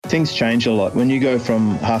things change a lot. When you go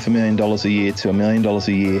from $500,000 a year to $1 million a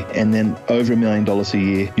year and then over $1 million a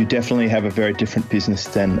year, you definitely have a very different business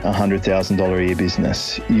than a $100,000 a year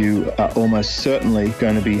business. You are almost certainly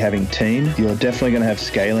going to be having team. You're definitely going to have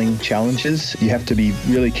scaling challenges. You have to be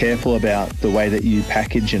really careful about the way that you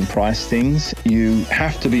package and price things. You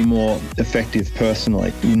have to be more effective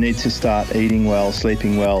personally. You need to start eating well,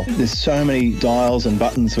 sleeping well. There's so many dials and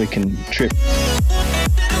buttons we can trip.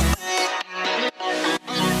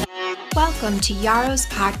 Welcome to Yaro's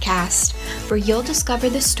podcast, where you'll discover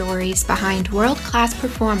the stories behind world-class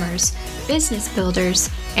performers, business builders,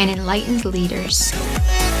 and enlightened leaders.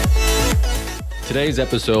 Today's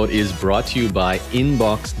episode is brought to you by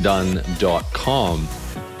inboxdone.com,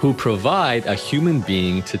 who provide a human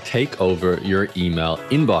being to take over your email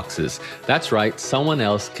inboxes. That's right, someone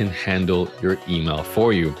else can handle your email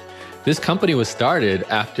for you. This company was started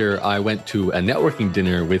after I went to a networking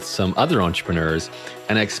dinner with some other entrepreneurs,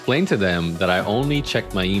 and I explained to them that I only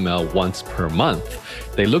check my email once per month.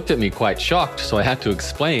 They looked at me quite shocked, so I had to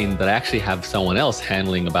explain that I actually have someone else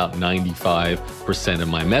handling about 95% of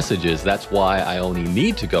my messages. That's why I only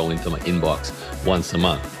need to go into my inbox once a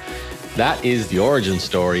month. That is the origin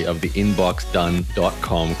story of the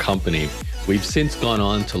inboxdone.com company. We've since gone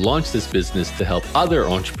on to launch this business to help other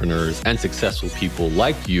entrepreneurs and successful people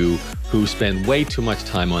like you who spend way too much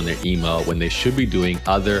time on their email when they should be doing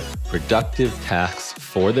other productive tasks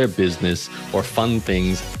for their business or fun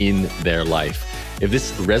things in their life. If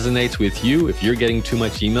this resonates with you, if you're getting too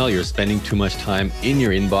much email, you're spending too much time in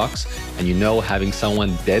your inbox, and you know having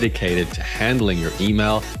someone dedicated to handling your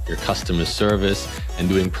email, your customer service, and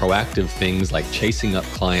doing proactive things like chasing up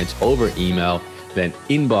clients over email, then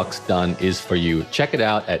Inbox Done is for you. Check it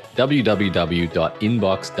out at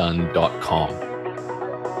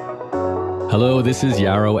www.inboxdone.com. Hello, this is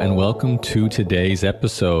Yaro, and welcome to today's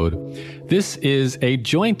episode. This is a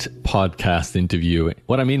joint podcast interview.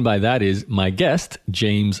 What I mean by that is my guest,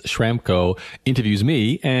 James Schramko, interviews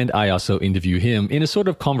me, and I also interview him in a sort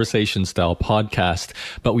of conversation-style podcast.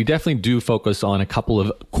 But we definitely do focus on a couple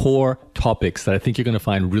of core topics that I think you're going to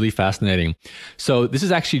find really fascinating. So this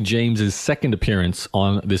is actually James's second appearance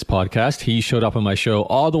on this podcast. He showed up on my show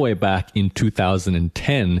all the way back in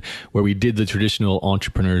 2010, where we did the traditional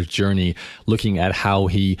entrepreneur's journey, looking at how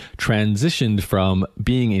he transitioned from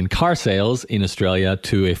being in car sales in Australia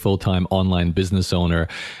to a full-time online business owner.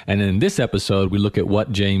 And in this episode, we look at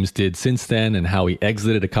what James did since then and how he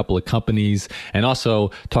exited a couple of companies, and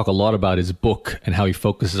also talk a lot about his book and how he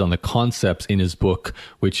focuses on the concepts in his book,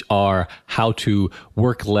 which are how to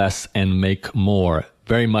work less and make more.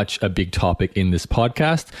 Very much a big topic in this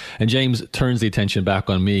podcast. And James turns the attention back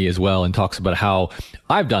on me as well and talks about how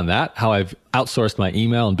I've done that, how I've outsourced my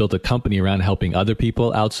email and built a company around helping other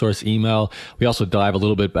people outsource email. We also dive a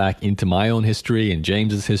little bit back into my own history and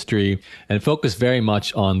James's history, and focus very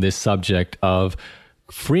much on this subject of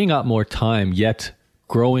freeing up more time, yet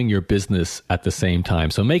growing your business at the same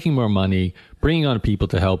time. So making more money, bringing on people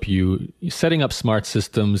to help you, setting up smart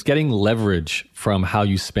systems, getting leverage from how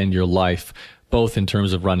you spend your life, both in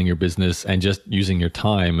terms of running your business and just using your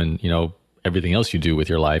time and, everything else you do with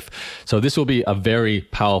your life. So this will be a very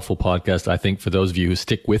powerful podcast, I think, for those of you who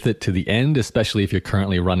stick with it to the end, especially if you're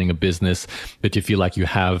currently running a business, but you feel like you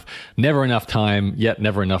have never enough time, yet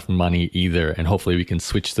never enough money either. And hopefully we can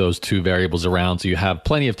switch those two variables around so you have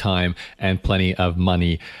plenty of time and plenty of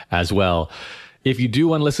money as well. If you do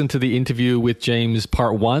want to listen to the interview with James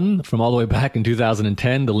part 1 from all the way back in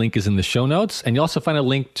 2010, the link is in the show notes. And you also find a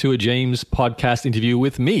link to a James podcast interview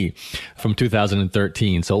with me from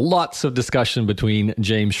 2013. So lots of discussion between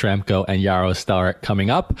James Schramko and Yaro Stark coming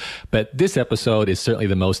up. But this episode is certainly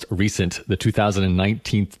the most recent, the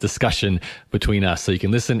 2019 discussion between us. So you can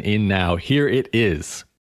listen in now. Here it is.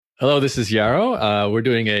 Hello, this is Yaro. We're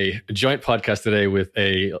doing a joint podcast today with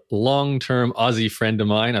a long-term Aussie friend of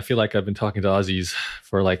mine. I feel like I've been talking to Aussies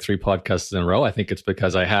for like 3 podcasts in a row. I think it's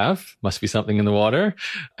because I have. Must be something in the water.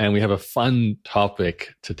 And we have a fun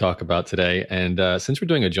topic to talk about today. And since we're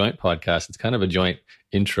doing a joint podcast, it's kind of a joint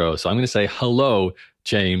intro. So I'm going to say hello,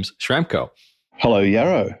 James Schramko. Hello,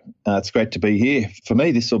 Yaro. It's great to be here. For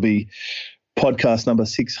me, this will be podcast number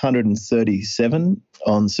 637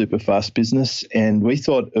 on Superfast Business, and we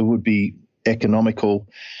thought it would be economical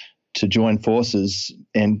to join forces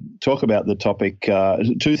and talk about the topic,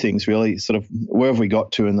 2 things really, sort of where have we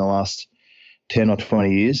got to in the last 10 or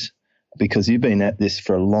 20 years, because you've been at this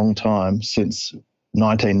for a long time, since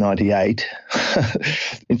 1998.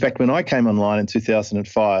 In fact, when I came online in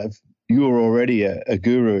 2005, you were already a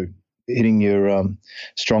guru hitting your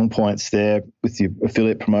strong points there with your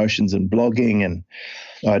affiliate promotions and blogging, and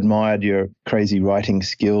I admired your crazy writing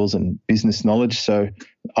skills and business knowledge. So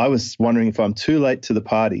I was wondering if I'm too late to the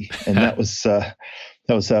party, and that was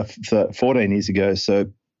 14 years ago. So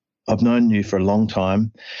I've known you for a long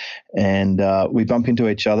time, and we bump into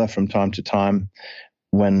each other from time to time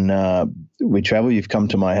when we travel. You've come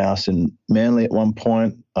to my house in Manly at one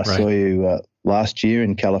point. I saw you last year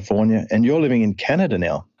in California, and you're living in Canada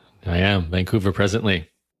now. I am, Vancouver presently.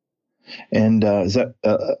 And is that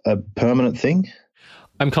a permanent thing?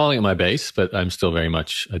 I'm calling it my base, but I'm still very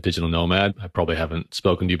much a digital nomad. I probably haven't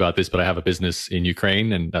spoken to you about this, but I have a business in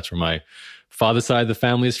Ukraine, and that's where my father's side of the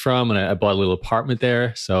family is from. And I bought a little apartment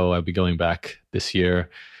there. So I'll be going back this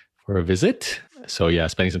year for a visit. So yeah,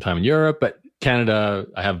 spending some time in Europe, but Canada,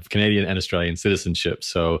 I have Canadian and Australian citizenship.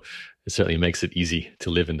 So it certainly makes it easy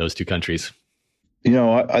to live in those two countries. You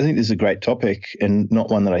know, I think this is a great topic and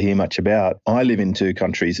not one that I hear much about. I live in two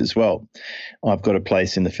countries as well. I've got a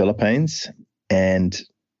place in the Philippines and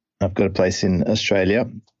I've got a place in Australia,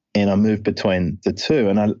 and I move between the two.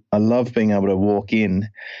 And I love being able to walk in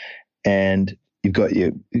and you've got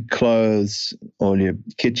your clothes, all your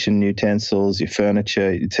kitchen utensils, your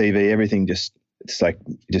furniture, your TV, everything it's like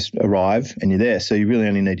you just arrive and you're there. So you really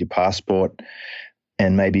only need your passport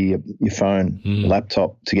and maybe your phone,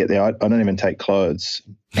 laptop to get there. I don't even take clothes.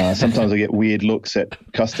 Sometimes I get weird looks at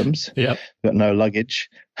customs. Yep. Got no luggage.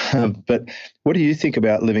 But what do you think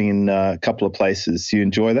about living in a couple of places? Do you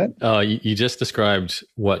enjoy that? You just described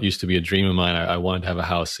what used to be a dream of mine. I wanted to have a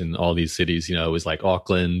house in all these cities. You know, it was like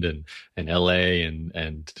Auckland and LA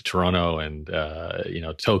and Toronto and,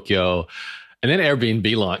 Tokyo. And then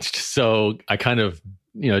Airbnb launched. So I kind of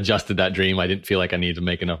adjusted that dream. I didn't feel like I needed to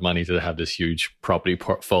make enough money to have this huge property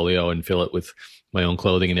portfolio and fill it with my own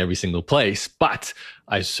clothing in every single place. But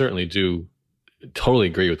I certainly do totally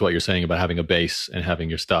agree with what you're saying about having a base and having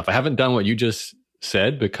your stuff. I haven't done what you just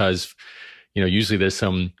said because, usually there's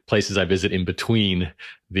some places I visit in between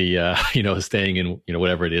the, staying in,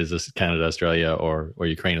 whatever it is Canada, Australia, or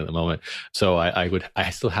Ukraine at the moment. So I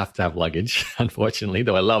still have to have luggage, unfortunately,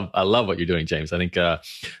 though I love what you're doing, James. I think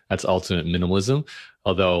that's ultimate minimalism.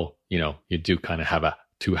 Although, you do kind of have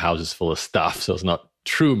two houses full of stuff. So it's not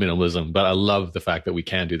true minimalism, but I love the fact that we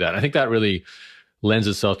can do that. I think that really lends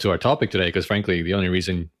itself to our topic today, because frankly, the only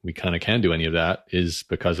reason we kind of can do any of that is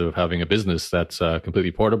because of having a business that's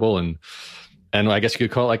completely portable. And I guess you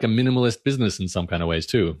could call it like a minimalist business in some kind of ways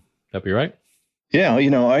too. That'd be right? Yeah,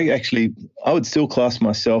 I would still class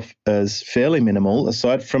myself as fairly minimal,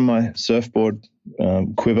 aside from my surfboard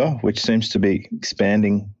quiver, which seems to be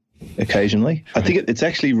expanding occasionally. I think it's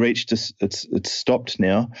actually reached it's stopped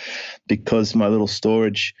now because my little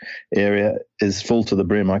storage area is full to the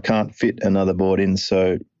brim. I can't fit another board in,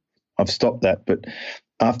 so I've stopped that. But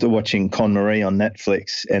after watching Con Marie on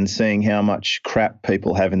Netflix and seeing how much crap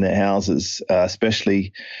people have in their houses,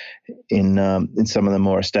 especially in some of the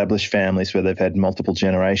more established families where they've had multiple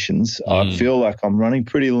generations, I feel like I'm running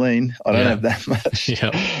pretty lean. I don't have that much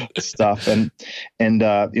stuff. And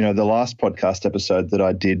the last podcast episode that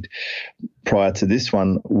I did prior to this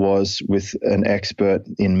one was with an expert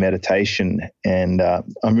in meditation, and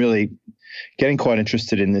I'm really getting quite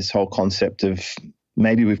interested in this whole concept of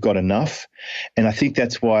maybe we've got enough. And I think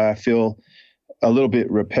that's why I feel a little bit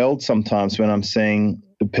repelled sometimes when I'm seeing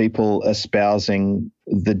people espousing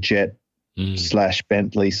the jet /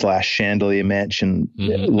 Bentley / chandelier mansion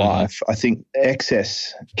life. I think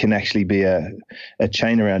excess can actually be a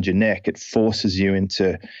chain around your neck. It forces you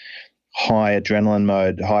into high adrenaline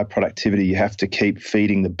mode, high productivity. You have to keep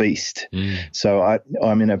feeding the beast. So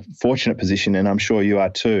I'm in a fortunate position, and I'm sure you are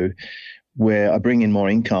too, where I bring in more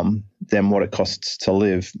income than what it costs to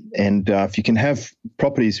live. And if you can have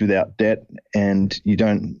properties without debt and you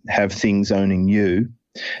don't have things owning you,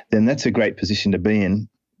 then that's a great position to be in.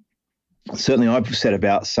 Certainly, I've set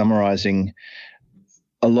about summarizing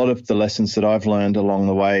a lot of the lessons that I've learned along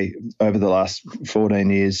the way over the last 14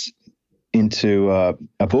 years into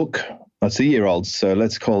a book. It's a year old, so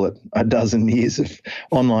let's call it a dozen years of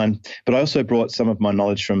online. But I also brought some of my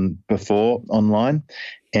knowledge from before online,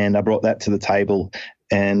 and I brought that to the table.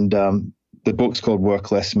 And the book's called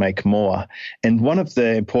Work Less, Make More. And one of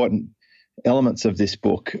the important elements of this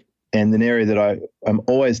book, and an area that I'm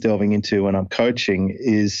always delving into when I'm coaching,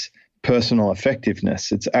 is personal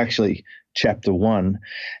effectiveness. It's actually chapter 1.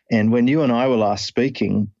 And when you and I were last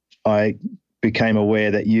speaking, I became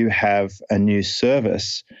aware that you have a new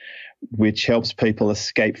service which helps people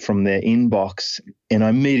escape from their inbox. And I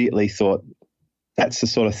immediately thought, that's the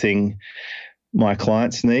sort of thing my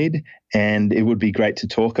clients need. And it would be great to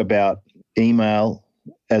talk about email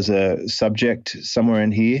as a subject somewhere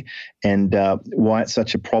in here, and why it's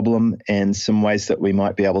such a problem and some ways that we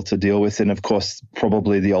might be able to deal with it. And of course,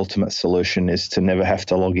 probably the ultimate solution is to never have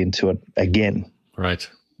to log into it again. Right.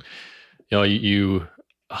 You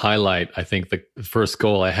highlight, I think, the first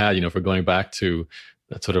goal I had, for going back to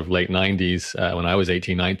that sort of late 90s when I was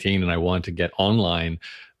 18, 19, and I wanted to get online.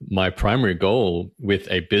 My primary goal with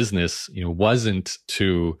a business, wasn't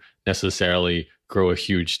to necessarily grow a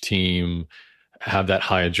huge team, have that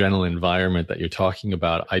high adrenaline environment that you're talking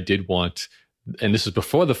about. I did want, and this is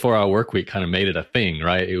before the 4-hour work week kind of made it a thing,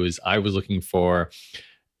 right? I was looking for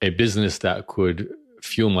a business that could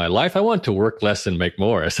fuel my life. I want to work less and make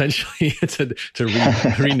more, essentially,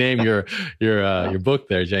 to rename your book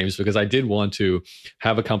there, James, because I did want to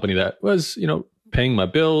have a company that was, paying my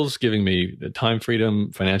bills, giving me the time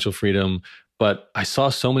freedom, financial freedom. But I saw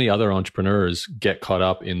so many other entrepreneurs get caught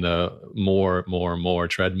up in the more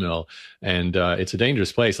treadmill. And it's a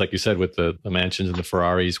dangerous place, like you said, with the mansions and the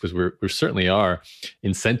Ferraris, because we certainly are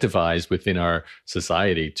incentivized within our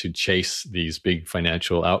society to chase these big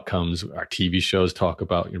financial outcomes. Our TV shows talk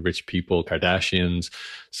about rich people, Kardashians.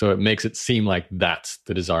 So it makes it seem like that's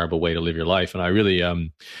the desirable way to live your life. And I really,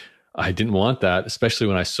 I didn't want that, especially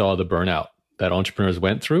when I saw the burnout that entrepreneurs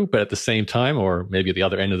went through. But at the same time, or maybe at the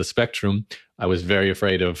other end of the spectrum, I was very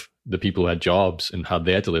afraid of the people who had jobs and how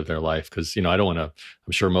they had to live their life. Because, I don't want to,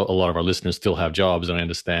 I'm sure a lot of our listeners still have jobs, and I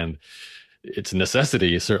understand it's a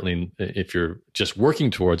necessity. Certainly, if you're just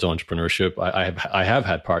working towards entrepreneurship, I have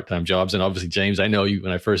had part-time jobs. And obviously, James, I know you,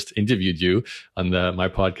 when I first interviewed you on my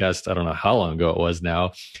podcast, I don't know how long ago it was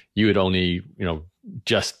now, you had only,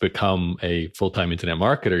 just become a full-time internet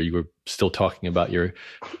marketer. You were still talking about your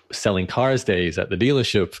selling cars days at the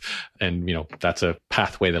dealership. And, that's a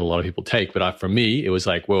pathway that a lot of people take. But for me, it was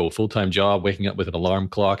like, whoa, full-time job, waking up with an alarm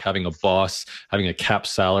clock, having a boss, having a cap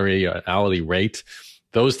salary, an hourly rate.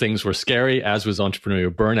 Those things were scary, as was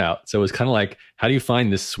entrepreneurial burnout. So it was kind of like, how do you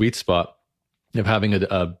find this sweet spot of having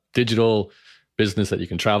a digital business that you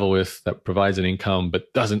can travel with, that provides an income,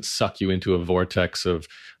 but doesn't suck you into a vortex of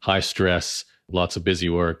high stress, lots of busy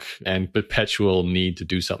work, and perpetual need to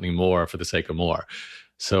do something more for the sake of more.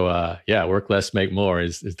 So work less, make more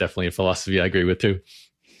is definitely a philosophy I agree with too.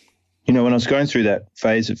 When I was going through that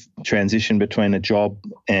phase of transition between a job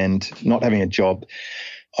and not having a job,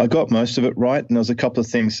 I got most of it right. And there was a couple of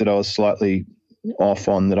things that I was slightly off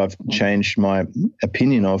on that I've changed my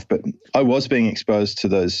opinion of. But I was being exposed to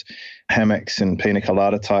those hammocks and pina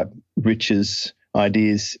colada type riches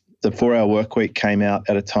ideas. The 4-hour work week came out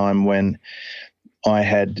at a time when I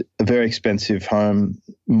had a very expensive home,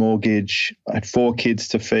 mortgage, I had 4 kids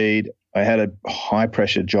to feed, I had a high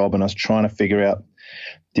pressure job, and I was trying to figure out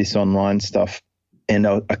this online stuff. And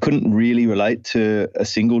I couldn't really relate to a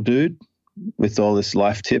single dude with all this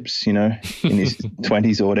life tips, in his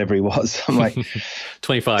 20s or whatever he was. I'm like,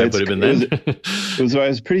 25 would have been then. It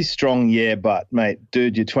was pretty strong, yeah, but mate,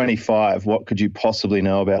 dude, you're 25. What could you possibly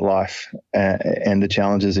know about life and the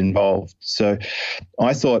challenges involved? So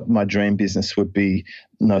I thought my dream business would be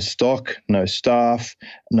no stock, no staff,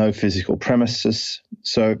 no physical premises.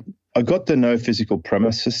 So I got the no physical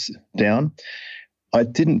premises down. I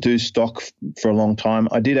didn't do stock for a long time.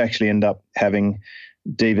 I did actually end up having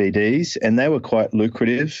DVDs, and they were quite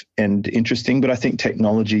lucrative and interesting, but I think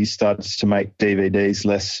technology starts to make DVDs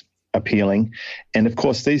less appealing. And of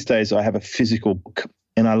course, these days I have a physical book,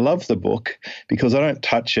 and I love the book because I don't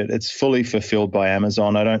touch it. It's fully fulfilled by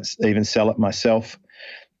Amazon. I don't even sell it myself.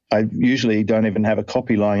 I usually don't even have a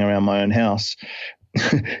copy lying around my own house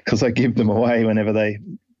because I give them away whenever they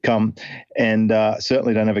come, and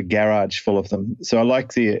certainly don't have a garage full of them. So I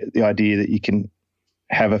like the idea that you can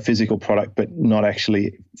have a physical product but not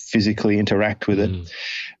actually physically interact with it.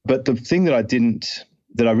 But the thing that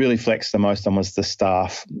I really flexed the most on was the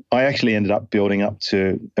staff. I actually ended up building up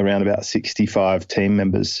to around about 65 team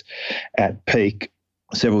members at peak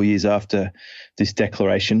several years after this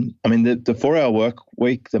declaration. I mean, the 4-hour work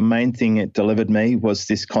week, the main thing it delivered me was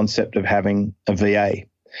this concept of having a VA.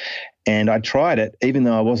 And I tried it even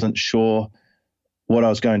though I wasn't sure what I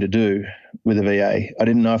was going to do with a VA. I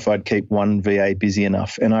didn't know if I'd keep one VA busy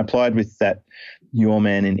enough. And I applied with that Your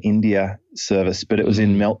Man in India service, but it was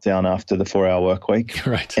in meltdown after the 4-hour work week.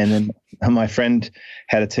 Right. And then my friend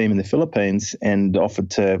had a team in the Philippines and offered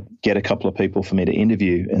to get a couple of people for me to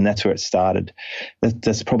interview. And that's where it started.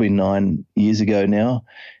 That's probably 9 years ago now.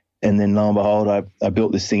 And then lo and behold, I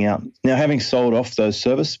built this thing out. Now, having sold off those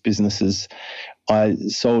service businesses, I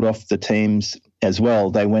sold off the teams as well,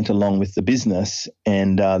 they went along with the business,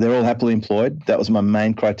 and they're all happily employed. That was my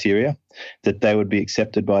main criteria, that they would be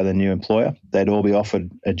accepted by the new employer. They'd all be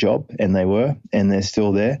offered a job, and they were, and they're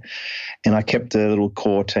still there. And I kept a little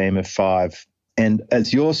core team of 5. And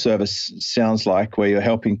as your service sounds like, where you're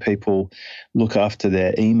helping people look after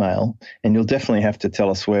their email, and you'll definitely have to tell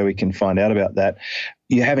us where we can find out about that,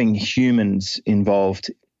 you're having humans involved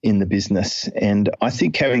in the business. And I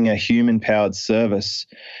think having a human-powered service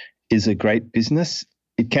is a great business.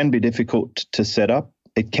 It can be difficult to set up.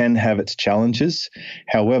 It can have its challenges.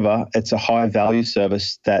 However, it's a high-value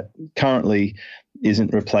service that currently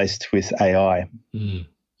isn't replaced with AI.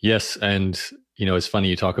 Yes, and it's funny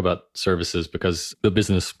you talk about services, because the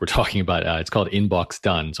business we're talking about, it's called Inbox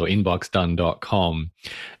Done, so inboxdone.com.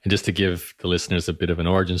 And just to give the listeners a bit of an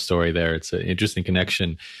origin story there, it's an interesting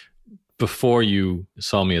connection. Before you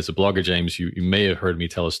saw me as a blogger, James, you may have heard me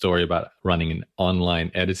tell a story about running an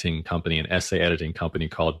online editing company, an essay editing company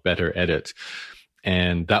called Better Edit.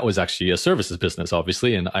 And that was actually a services business,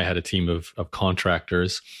 obviously. And I had a team of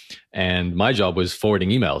contractors. And my job was forwarding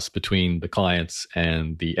emails between the clients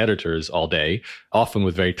and the editors all day, often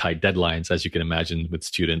with very tight deadlines, as you can imagine, with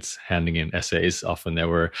students handing in essays. Often there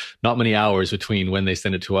were not many hours between when they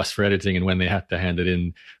sent it to us for editing and when they had to hand it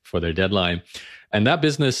in for their deadline. And that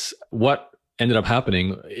business, what ended up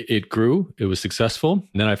happening, it grew, it was successful.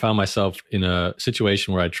 And then I found myself in a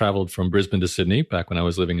situation where I traveled from Brisbane to Sydney back when I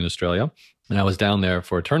was living in Australia. And I was down there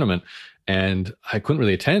for a tournament, and I couldn't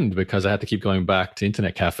really attend because I had to keep going back to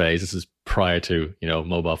internet cafes. This is prior to,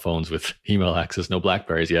 mobile phones with email access, no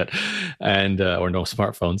Blackberries yet, and or no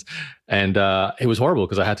smartphones. And it was horrible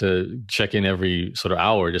because I had to check in every sort of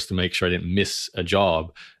hour just to make sure I didn't miss a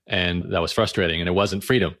job. And that was frustrating, and it wasn't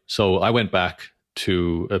freedom. So I went back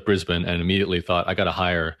to Brisbane and immediately thought, I got to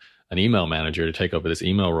hire an email manager to take over this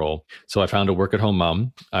email role. So I found a work-at-home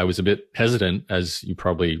mom. I was a bit hesitant, as you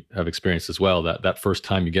probably have experienced as well, that first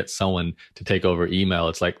time you get someone to take over email,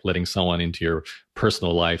 it's like letting someone into your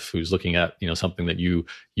personal life who's looking at, something that you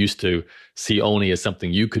used to see only as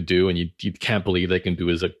something you could do, and you can't believe they can do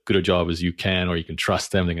as good a job as you can, or you can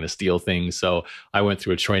trust them, they're going to steal things. So I went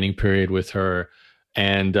through a training period with her.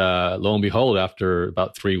 And lo and behold, after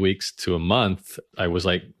about 3 weeks to a month, I was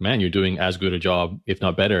like, man, you're doing as good a job, if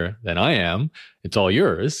not better, than I am. It's all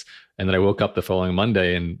yours. And then I woke up the following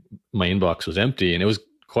Monday and my inbox was empty. And it was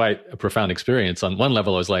quite a profound experience. On one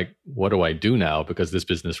level, I was like, what do I do now? Because this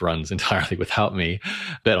business runs entirely without me.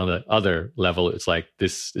 But on the other level, it's like,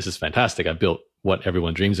 this is fantastic. I built what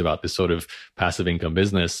everyone dreams about, this sort of passive income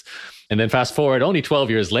business. And then fast forward, only 12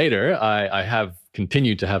 years later, I have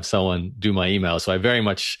continued to have someone do my email. So I very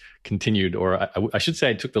much continued, or I should say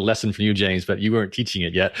I took the lesson from you, James, but you weren't teaching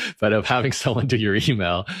it yet, but of having someone do your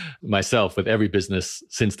email myself with every business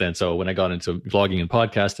since then. So when I got into vlogging and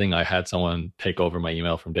podcasting, I had someone take over my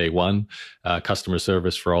email from day one, customer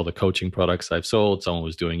service for all the coaching products I've sold. Someone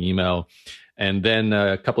was doing email. And then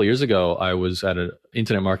a couple of years ago, I was at an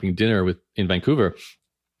internet marketing dinner in Vancouver,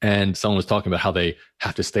 and someone was talking about how they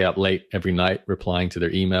have to stay up late every night replying to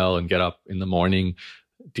their email and get up in the morning,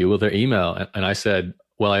 deal with their email. And I said,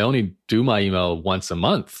 well, I only do my email once a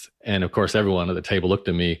month. And of course, everyone at the table looked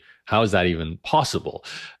at me, how is that even possible?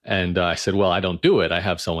 And I said, well, I don't do it. I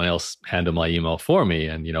have someone else handle my email for me.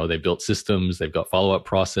 And, they built systems, they've got follow-up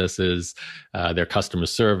processes, their customer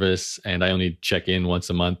service. And I only check in once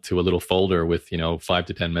a month to a little folder with, 5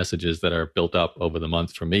 to 10 messages that are built up over the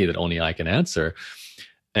month for me that only I can answer.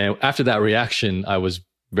 And after that reaction, I was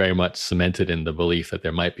very much cemented in the belief that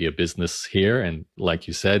there might be a business here. And like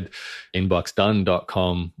you said,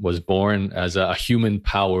 inboxdone.com was born as a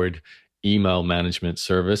human-powered email management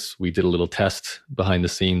service. We did a little test behind the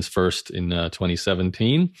scenes first in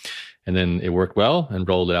 2017, and then it worked well and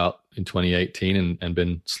rolled it out in 2018 and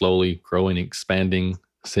been slowly growing, expanding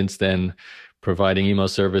since then, providing email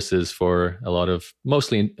services for a lot of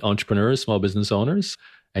mostly entrepreneurs, small business owners.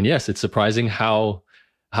 And yes, it's surprising how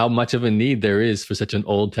much of a need there is for such an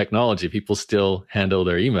old technology. People still handle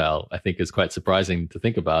their email. I think is quite surprising to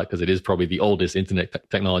think about because it is probably the oldest internet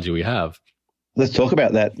technology we have. Let's talk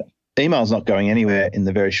about that. Email's not going anywhere in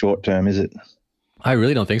the very short term, is it? I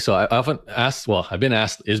really don't think so. I often asked, I've been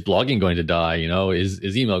asked, is blogging going to die?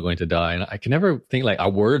 Is email going to die? And I can never think like, are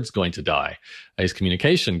words going to die? Is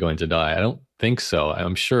communication going to die? I don't think so.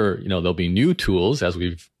 I'm sure, there'll be new tools as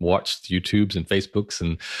we've watched YouTubes and Facebooks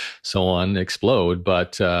and so on explode.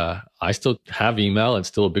 But I still have email. It's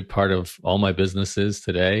still a big part of all my businesses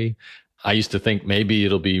today. I used to think maybe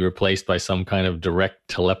it'll be replaced by some kind of direct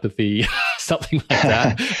telepathy, something like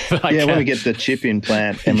that. When we get the chip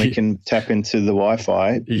implant and we can tap into the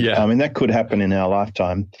Wi-Fi. Yeah. I mean, that could happen in our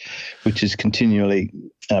lifetime, which is continually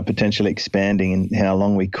potentially expanding and how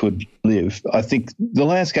long we could live. I think the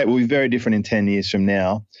landscape will be very different in 10 years from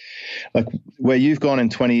now. Like where you've gone in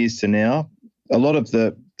 20 years to now, a lot of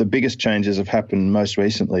the biggest changes have happened most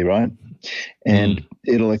recently, right? And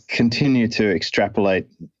it'll continue to extrapolate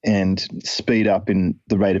and speed up in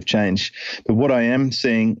the rate of change. But what I am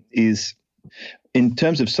seeing is, in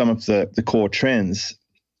terms of some of the core trends,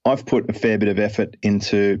 I've put a fair bit of effort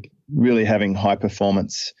into really having high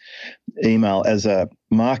performance email. As a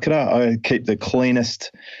marketer, I keep the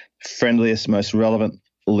cleanest, friendliest, most relevant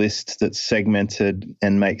list that's segmented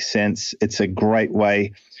and makes sense. It's a great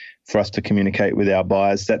way for us to communicate with our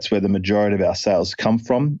buyers. That's where the majority of our sales come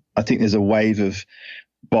from. I think there's a wave of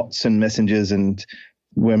bots and messengers, and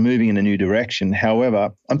we're moving in a new direction.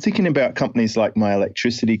 However, I'm thinking about companies like my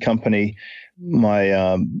electricity company,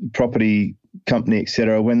 my property company,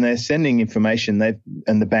 etc. When they're sending information,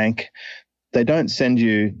 and the bank, they don't send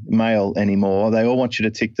you mail anymore. They all want you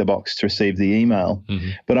to tick the box to receive the email.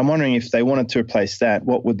 But I'm wondering, if they wanted to replace that,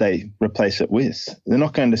 what would they replace it with? They're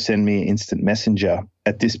not going to send me instant messenger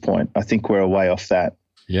at this point. I think we're a way off that.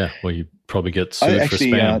 Yeah, well, you probably get sued for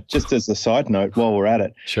spam. Just as a side note, while we're at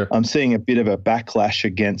it, sure. I'm seeing a bit of a backlash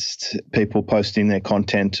against people posting their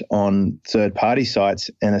content on third-party sites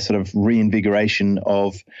and a sort of reinvigoration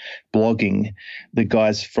of blogging. The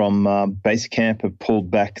guys from Basecamp have pulled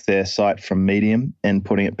back their site from Medium and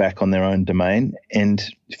putting it back on their own domain. And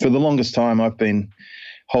for the longest time, I've been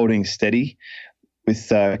holding steady with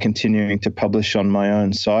continuing to publish on my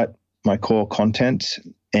own site my core content.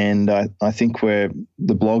 And I think the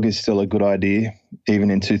blog is still a good idea, even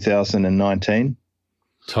in 2019.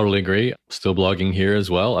 Totally agree. Still blogging here as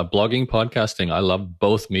well. Blogging, podcasting, I love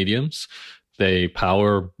both mediums. They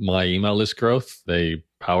power my email list growth. They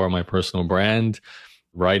power my personal brand.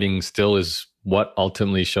 Writing still is what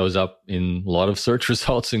ultimately shows up in a lot of search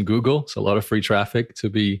results in Google. So a lot of free traffic to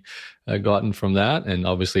be gotten from that. And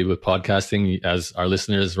obviously with podcasting, as our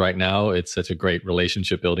listeners right now, it's such a great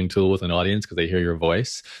relationship building tool with an audience because they hear your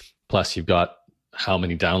voice. Plus you've got how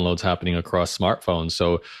many downloads happening across smartphones.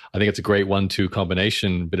 So I think it's a great 1-2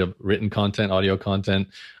 combination, bit of written content, audio content.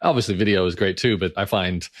 Obviously video is great too, but I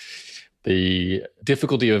find the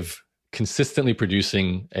difficulty of consistently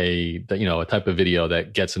producing a type of video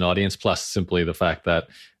that gets an audience, plus simply the fact that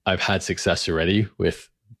I've had success already with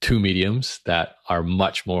 2 mediums that are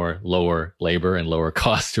much more lower labor and lower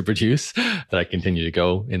cost to produce, that I continue to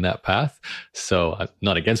go in that path. So I'm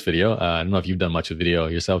not against video. I don't know if you've done much with video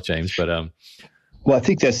yourself, James, but well, I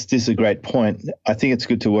think this is a great point. I think it's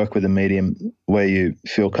good to work with a medium where you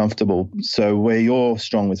feel comfortable. So where you're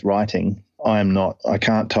strong with writing, I am not. I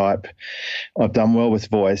can't type. I've done well with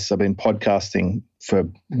voice. I've been podcasting for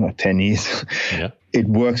 10 years. Yeah. It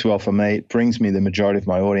works well for me. It brings me the majority of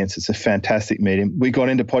my audience. It's a fantastic medium. We got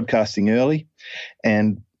into podcasting early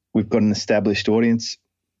and we've got an established audience.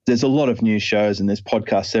 There's a lot of new shows and there's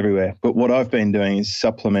podcasts everywhere. But what I've been doing is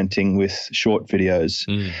supplementing with short videos.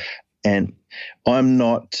 And I'm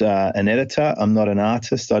not an editor. I'm not an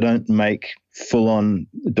artist. I don't make full-on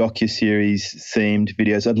docuseries themed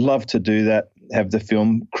videos. I'd love to do that, have the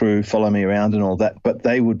film crew follow me around and all that, but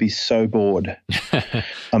they would be so bored.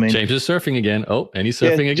 I mean, James is surfing again. Oh, and he's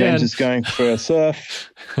surfing again. James is going for a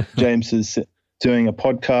surf. James is doing a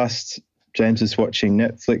podcast. James is watching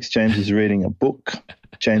Netflix. James is reading a book.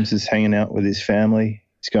 James is hanging out with his family.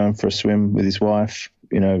 He's going for a swim with his wife.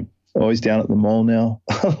 Always down at the mall now.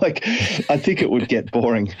 I think it would get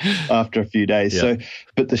boring after a few days. Yeah.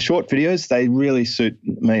 But the short videos, they really suit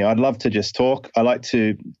me. I'd love to just talk. I like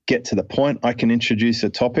to get to the point. I can introduce a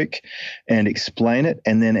topic and explain it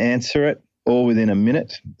and then answer it all within a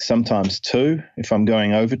minute, sometimes 2 if I'm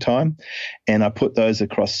going overtime. And I put those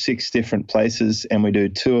across 6 different places and we do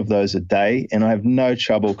 2 of those a day. And I have no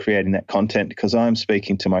trouble creating that content because I'm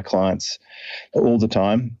speaking to my clients all the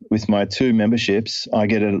time. With my 2 memberships, I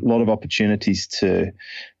get a lot of opportunities to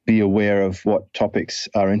be aware of what topics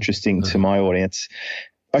are interesting to my audience.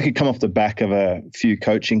 I could come off the back of a few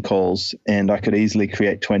coaching calls and I could easily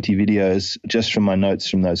create 20 videos just from my notes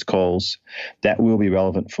from those calls that will be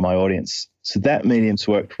relevant for my audience. So that medium's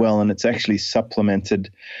worked well and it's actually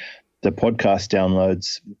supplemented the podcast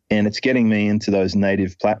downloads and it's getting me into those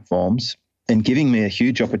native platforms and giving me a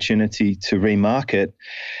huge opportunity to remarket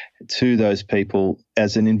to those people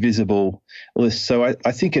as an invisible list. So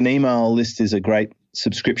I think an email list is a great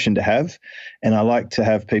subscription to have, and I like to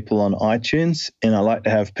have people on iTunes and I like to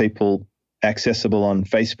have people accessible on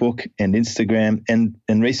Facebook and Instagram, and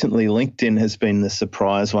recently LinkedIn has been the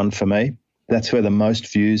surprise one for me. That's where the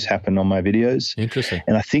most views happen on my videos. Interesting.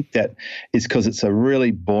 And I think that is because it's a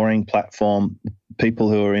really boring platform. People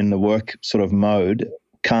who are in the work sort of mode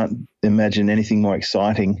can't imagine anything more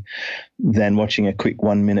exciting than watching a quick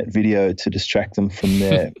 1-minute video to distract them from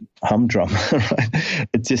their humdrum. Right?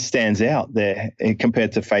 It just stands out there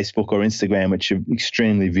compared to Facebook or Instagram, which are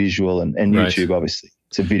extremely visual, and YouTube, obviously.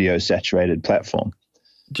 It's a video saturated platform.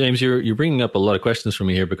 James, you're bringing up a lot of questions for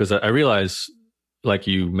me here, because I realize, like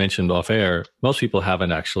you mentioned off air, most people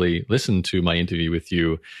haven't actually listened to my interview with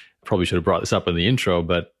you. Probably should have brought this up in the intro,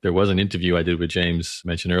 but there was an interview I did with James,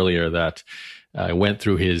 mentioned earlier, that I went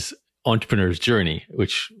through his entrepreneur's journey,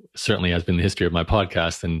 which certainly has been the history of my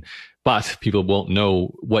podcast. But people won't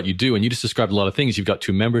know what you do. And you just described a lot of things. You've got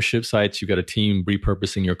 2 membership sites. You've got a team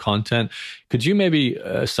repurposing your content. Could you maybe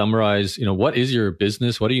summarize, what is your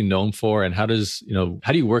business? What are you known for? And how do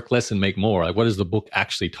you work less and make more? Like, what does the book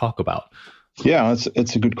actually talk about? Yeah,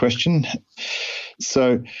 it's a good question.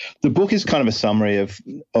 So the book is kind of a summary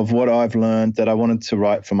of what I've learned that I wanted to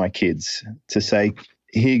write for my kids, to say,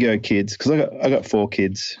 here you go, kids, because I got 4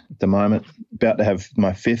 kids at the moment, about to have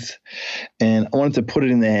my 5th, and I wanted to put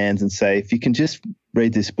it in their hands and say, if you can just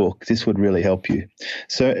read this book, this would really help you.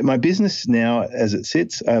 So my business now, as it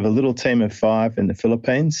sits, I have a little team of 5 in the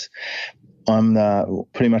Philippines. I'm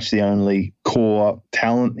pretty much the only core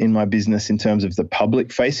talent in my business in terms of the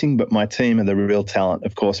public facing, but my team are the real talent,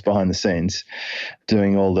 of course, behind the scenes,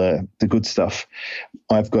 doing all the good stuff.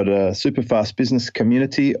 I've got a super fast business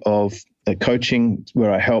community of coaching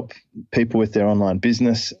where I help people with their online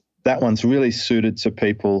business. That one's really suited to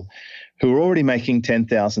people who are already making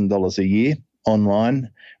 $10,000 a year online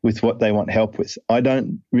with what they want help with. I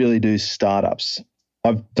don't really do startups.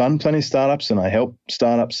 I've done plenty of startups and I help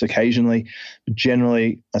startups occasionally, but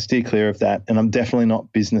generally I steer clear of that, and I'm definitely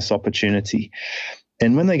not business opportunity.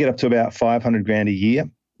 And when they get up to about 500 grand a year,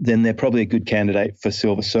 then they're probably a good candidate for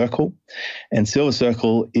Silver Circle. And Silver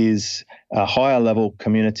Circle is a higher level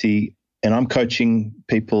community, and I'm coaching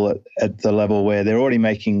people at the level where they're already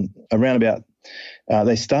making around about,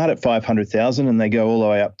 they start at 500,000 and they go all the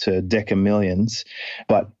way up to deca millions.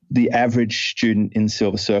 But the average student in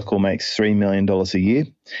Silver Circle makes $3 million a year.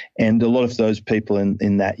 And a lot of those people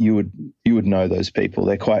in that, you would know those people.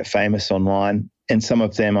 They're quite famous online. And some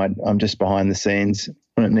of them, I'm just behind the scenes.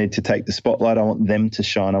 I don't need to take the spotlight. I want them to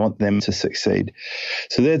shine. I want them to succeed.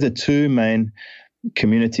 So they're the 2 main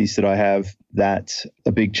communities that I have. That's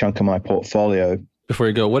a big chunk of my portfolio. Before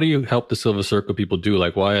you go, what do you help the Silver Circle people do?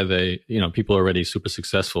 Like, why are they, people are already super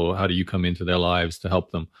successful. How do you come into their lives to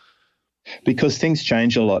help them? Because things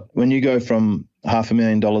change a lot. When you go from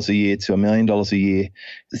 $500,000 a year to $1 million a year,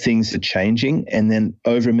 things are changing. And then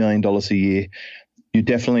over $1 million a year, you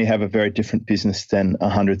definitely have a very different business than a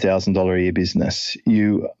 $100,000 a year business.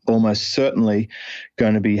 You almost certainly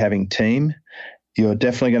going to be having team. You're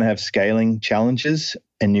definitely going to have scaling challenges,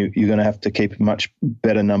 and you're going to have to keep a much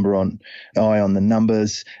better eye on the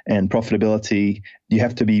numbers and profitability. You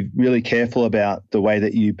have to be really careful about the way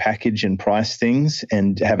that you package and price things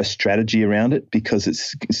and have a strategy around it, because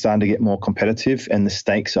it's starting to get more competitive and the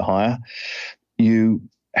stakes are higher. You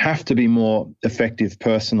have to be more effective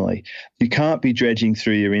personally. You can't be dredging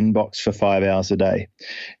through your inbox for 5 hours a day.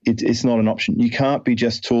 It's not an option. You can't be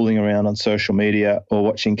just tooling around on social media or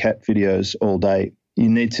watching cat videos all day. You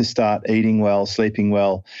need to start eating well, sleeping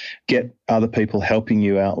well, get other people helping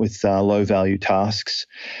you out with low-value tasks.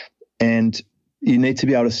 And you need to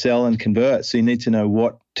be able to sell and convert. So you need to know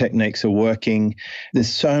what techniques are working. There's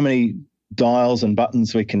so many dials and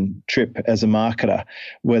buttons we can trip as a marketer,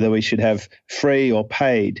 whether we should have free or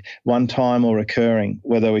paid, one time or recurring,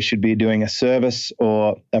 whether we should be doing a service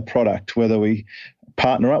or a product, whether we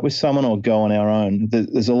partner up with someone or go on our own.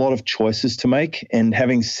 There's a lot of choices to make, and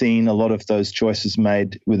having seen a lot of those choices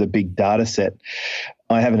made with a big data set,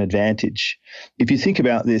 I have an advantage. If you think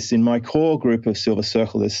about this, in my core group of Silver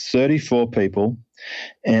Circle, there's 34 people,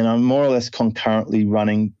 and I'm more or less concurrently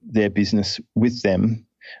running their business with them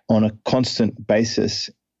on a constant basis.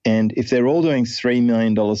 And if they're all doing $3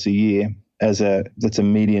 million a year, that's a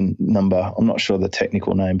median number. I'm not sure the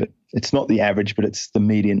technical name, but it's not the average, but it's the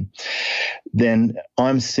median. Then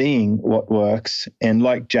I'm seeing what works. And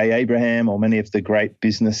like Jay Abraham or many of the great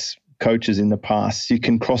business coaches in the past, you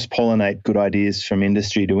can cross-pollinate good ideas from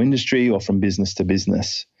industry to industry or from business to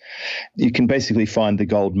business. You can basically find the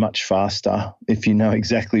gold much faster if you know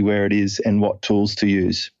exactly where it is and what tools to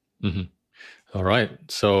use. Mm-hmm. All right.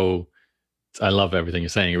 So I love everything you're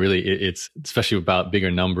saying. It's especially about bigger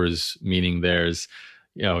numbers, meaning there's,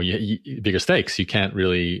 bigger stakes. You can't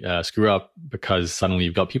really screw up because suddenly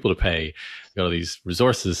you've got people to pay. You've got all these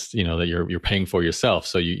resources, that you're paying for yourself.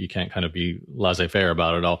 So you can't kind of be laissez-faire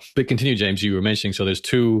about it all. But continue, James. You were mentioning, so there's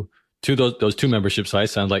two Those two membership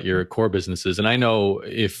sites sound like your core businesses. And I know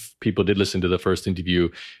if people did listen to the first interview,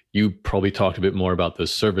 you probably talked a bit more about the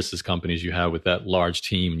services companies you have with that large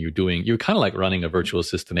team. You're kind of like running a virtual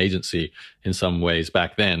assistant agency in some ways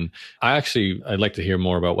back then. I'd like to hear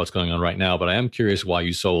more about what's going on right now, but I am curious why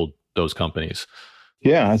you sold those companies.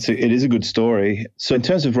 Yeah, it is a good story. So in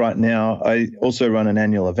terms of right now, I also run an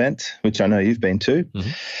annual event, which I know you've been to. Mm-hmm.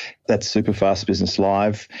 That's Super Fast Business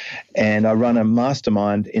Live. And I run a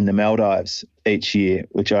mastermind in the Maldives each year,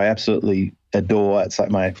 which I absolutely adore. It's like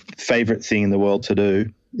my favorite thing in the world to do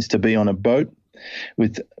is to be on a boat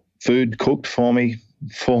with food cooked for me,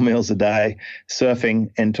 4 meals a day, surfing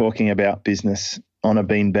and talking about business on a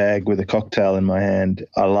beanbag with a cocktail in my hand.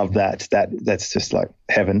 I love that. That's just like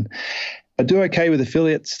heaven. I do okay with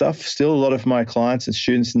affiliate stuff. Still, a lot of my clients and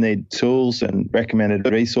students need tools and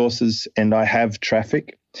recommended resources, and I have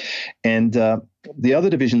traffic. And the other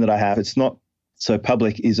division that I have, it's not so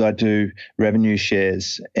public, is I do revenue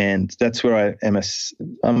shares, and that's where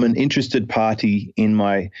I'm an interested party in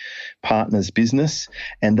my partner's business,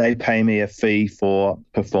 and they pay me a fee for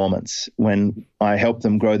performance. When I help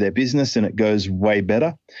them grow their business and it goes way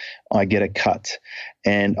better, I get a cut.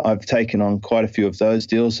 And I've taken on quite a few of those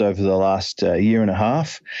deals over the last year and a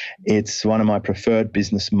half. It's one of my preferred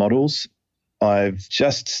business models. I've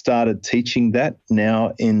just started teaching that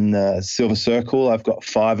now in Silver Circle. I've got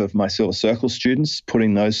 5 of my Silver Circle students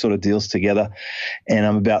putting those sort of deals together, and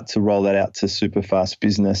I'm about to roll that out to Super Fast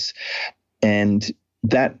Business. And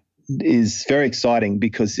that is very exciting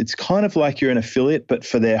because it's kind of like you're an affiliate, but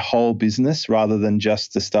for their whole business rather than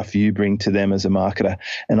just the stuff you bring to them as a marketer.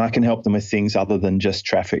 And I can help them with things other than just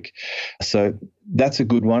traffic. So that's a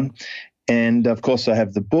good one. And of course, I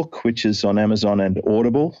have the book, which is on Amazon and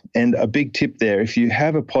Audible. And a big tip there, if you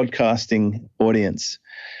have a podcasting audience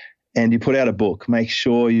and you put out a book, make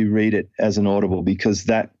sure you read it as an Audible because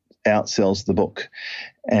that outsells the book.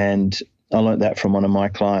 And I learned that from one of my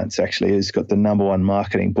clients, actually, who's got the #1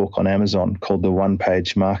 marketing book on Amazon called The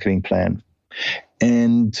One-Page Marketing Plan.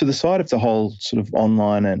 And to the side of the whole sort of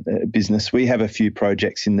online and business, we have a few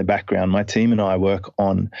projects in the background. My team and I work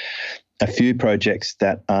on a few projects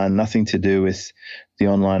that are nothing to do with the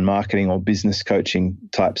online marketing or business coaching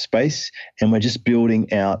type space. And we're just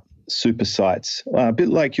building out super sites, a bit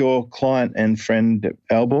like your client and friend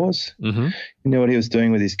Albors. Mm-hmm. You know what he was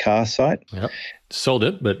doing with his car site? Yep. Sold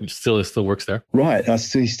it, but it still works there. Right.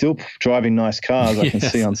 He's still driving nice cars, I can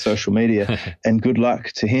see on social media. And good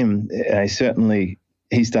luck to him.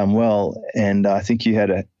 He's done well. And I think you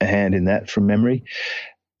had a hand in that from memory.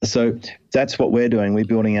 So that's what we're doing. We're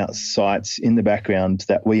building out sites in the background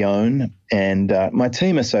that we own. And my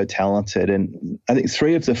team are so talented. And I think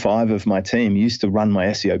 3 of the 5 of my team used to run my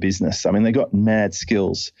SEO business. I mean, they got mad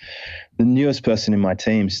skills. The newest person in my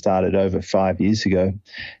team started over 5 years ago.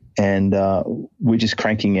 And we're just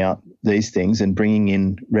cranking out these things and bringing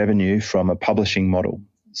in revenue from a publishing model.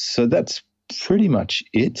 So that's pretty much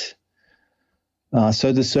it.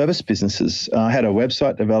 So the service businesses, I had a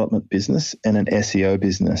website development business and an SEO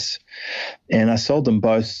business, and I sold them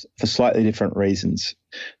both for slightly different reasons.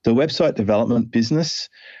 The website development business,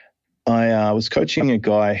 I was coaching a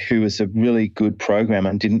guy who was a really good programmer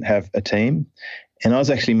and didn't have a team, and I was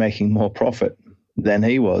actually making more profit than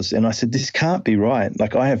he was. And I said, this can't be right.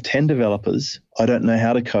 Like, I have 10 developers, I don't know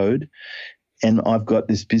how to code, and I've got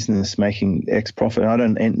this business making X profit. I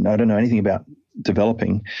don't know anything about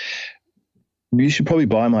developing. You should probably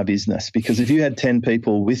buy my business, because if you had 10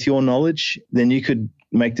 people with your knowledge, then you could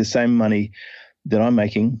make the same money that I'm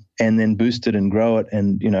making and then boost it and grow it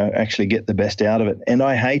and, actually get the best out of it. And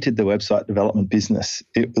I hated the website development business.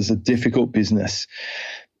 It was a difficult business.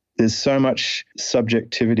 There's so much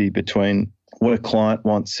subjectivity between what a client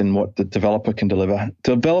wants and what the developer can deliver.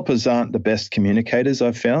 Developers aren't the best communicators,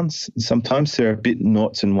 I've found. Sometimes they're a bit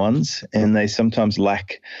noughts and ones, and they sometimes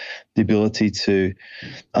lack the ability to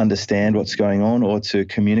understand what's going on or to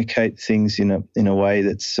communicate things in a way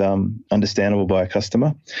that's understandable by a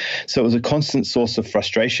customer. So it was a constant source of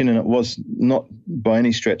frustration, and it was not by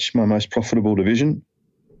any stretch my most profitable division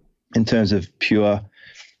in terms of pure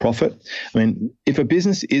profit. I mean, if a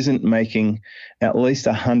business isn't making at least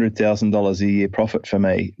 $100,000 a year profit for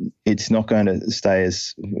me, it's not going to stay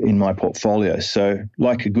as in my portfolio. So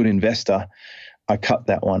like a good investor, I cut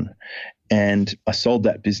that one and I sold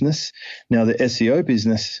that business. Now the SEO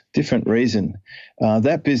business, different reason.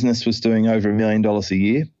 That business was doing over $1 million a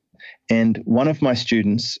year. And one of my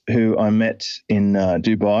students who I met in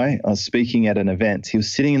Dubai, I was speaking at an event. He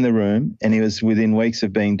was sitting in the room and he was within weeks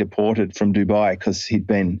of being deported from Dubai because he'd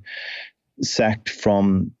been sacked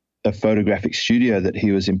from a photographic studio that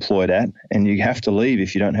he was employed at, and you have to leave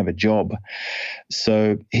if you don't have a job.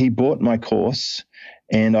 So he bought my course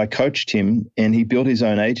and I coached him, and he built his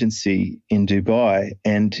own agency in Dubai,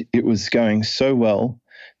 and it was going so well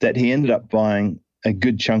that he ended up buying a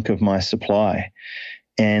good chunk of my supply.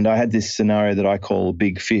 And I had this scenario that I call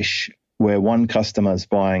big fish, where one customer is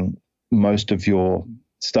buying most of your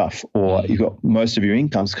stuff, or you've got most of your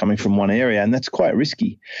incomes coming from one area, and that's quite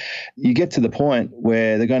risky. You get to the point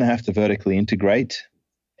where they're going to have to vertically integrate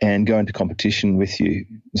and go into competition with you.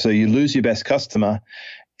 So you lose your best customer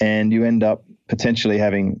and you end up potentially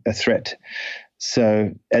having a threat.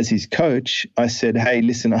 So as his coach, I said, hey,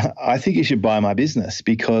 listen, I think you should buy my business,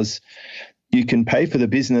 because you can pay for the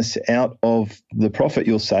business out of the profit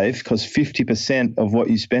you'll save, because 50% of what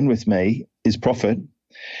you spend with me is profit.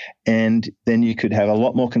 And then you could have a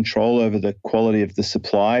lot more control over the quality of the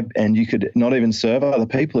supply, and you could not even serve other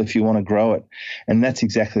people if you want to grow it. And that's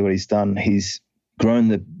exactly what he's done. He's grown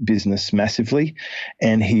the business massively,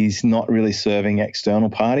 and he's not really serving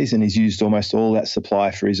external parties, and he's used almost all that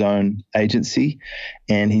supply for his own agency.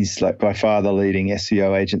 And he's like by far the leading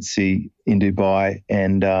SEO agency in Dubai,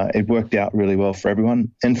 and it worked out really well for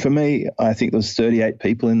everyone. And for me, I think there was 38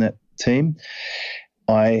 people in that team.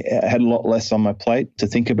 I had a lot less on my plate to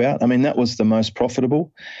think about. I mean, that was the most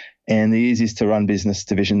profitable and the easiest to run business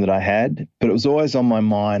division that I had, but it was always on my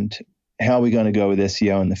mind, how are we going to go with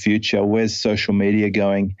SEO in the future? Where's social media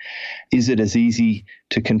going? Is it as easy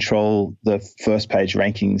to control the first page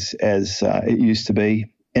rankings as it used to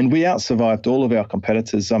be? And we out-survived all of our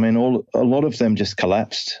competitors. I mean, a lot of them just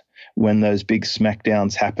collapsed when those big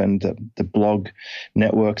smackdowns happened. The blog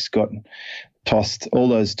networks got tossed, all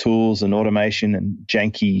those tools and automation and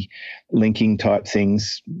janky linking type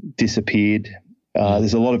things disappeared.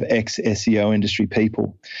 There's a lot of ex-SEO industry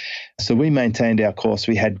people. So we maintained our course.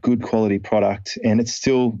 We had good quality product, and it's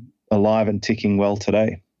still alive and ticking well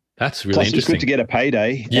today. That's really Plus, interesting. It's good to get a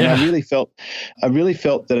payday. Yeah. And I really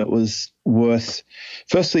felt that it was worth,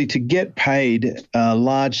 firstly, to get paid a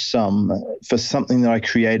large sum for something that I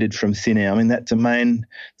created from thin air. I mean, that domain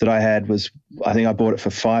that I had was, I think I bought it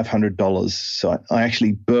for $500. So I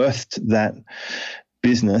actually birthed that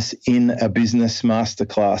business in a business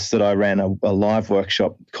masterclass that I ran, a live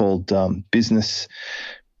workshop called Business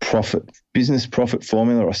Profit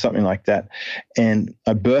Formula or something like that. And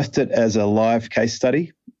I birthed it as a live case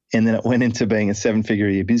study. And then it went into being a 7-figure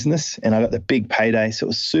a year business, and I got the big payday. So it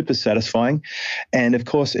was super satisfying. And of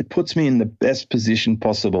course, it puts me in the best position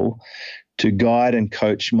possible to guide and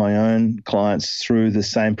coach my own clients through the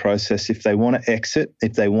same process. If they want to exit,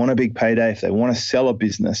 if they want a big payday, if they want to sell a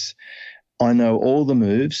business, I know all the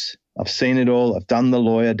moves. I've seen it all. I've done the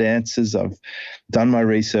lawyer dances. I've done my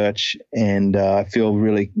research, and I feel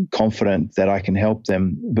really confident that I can help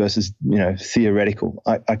them versus, theoretical.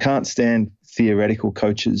 I can't stand theoretical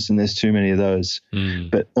coaches, and there's too many of those.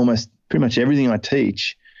 But pretty much everything I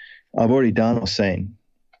teach, I've already done or seen.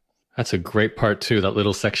 That's a great part too. That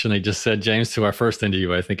little section I just said, James, to our first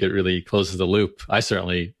interview, I think it really closes the loop. I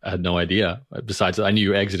certainly had no idea. Besides, I knew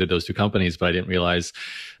you exited those 2 companies, but I didn't realize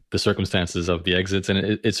the circumstances of the exits. And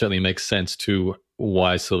it certainly makes sense to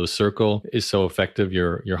why Silver Circle is so effective,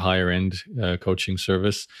 your higher end coaching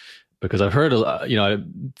service. Because I've heard,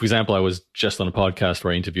 for example, I was just on a podcast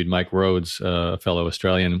where I interviewed Mike Rhodes, a fellow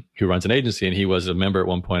Australian who runs an agency, and he was a member at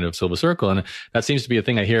one point of Silver Circle. And that seems to be a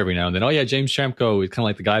thing I hear every now and then. Oh yeah, James Schramko is kind of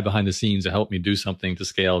like the guy behind the scenes to help me do something to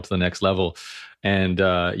scale to the next level. And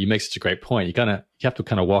you make such a great point. You have to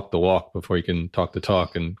kind of walk the walk before you can talk the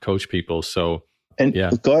talk and coach people. So. And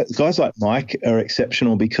yeah. Guys like Mike are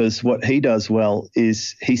exceptional, because what he does well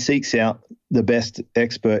is he seeks out the best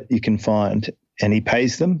expert you can find, and he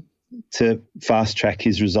pays them to fast track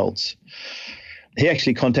his results. He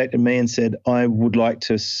actually contacted me and said, I would like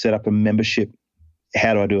to set up a membership.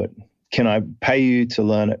 How do I do it? Can I pay you to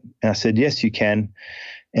learn it? And I said, yes, you can.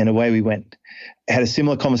 And away we went. I had a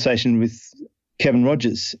similar conversation with Kevin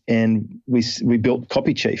Rogers, and we built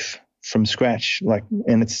Copy Chief from scratch.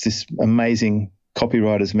 And it's this amazing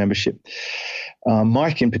copywriters membership.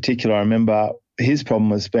 Mike in particular, I remember his problem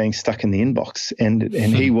was being stuck in the inbox, and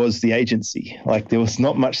he was the agency. There was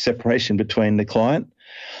not much separation between the client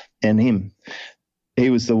and him. He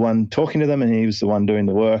was the one talking to them, and he was the one doing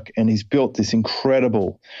the work. And he's built this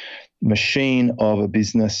incredible machine of a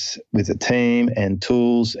business with a team and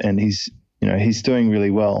tools, and he's doing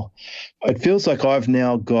really well. It feels like I've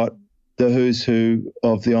now got the who's who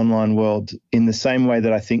of the online world, in the same way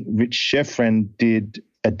that I think Rich Sheffren did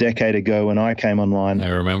a decade ago when I came online. I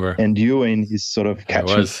remember. And Ewan is sort of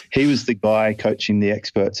catching. He was the guy coaching the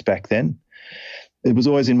experts back then. it was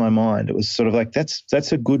always in my mind. It was sort of like,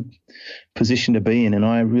 that's a good position to be in. And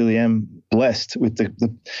I really am blessed with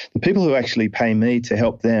the people who actually pay me to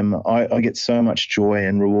help them. I get so much joy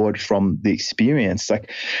and reward from the experience.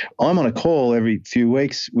 Like, I'm on a call every few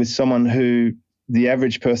weeks with someone who the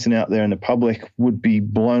average person out there in the public would be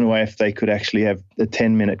blown away if they could actually have a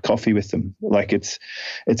 10-minute coffee with them. Like, it's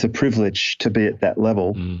a privilege to be at that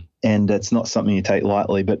level. And it's not something you take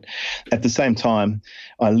lightly. But at the same time,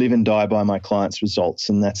 I live and die by my clients' results,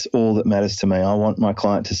 and that's all that matters to me. I want my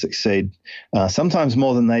client to succeed, sometimes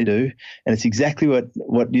more than they do. And it's exactly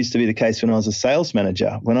what used to be the case when I was a sales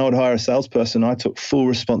manager. When I would hire a salesperson, I took full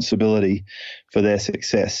responsibility for their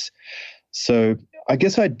success. So I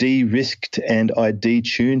guess I de-risked and I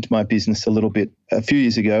detuned my business a little bit a few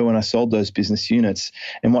years ago when I sold those business units.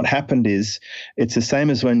 And what happened is, it's the same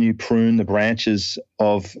as when you prune the branches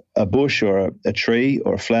of a bush or a tree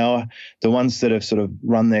or a flower, the ones that have sort of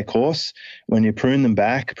run their course. When you prune them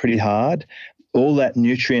back pretty hard, all that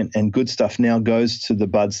nutrient and good stuff now goes to the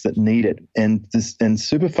buds that need it. And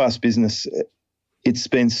Superfast Business, it's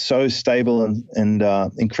been so stable and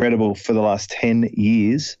incredible for the last 10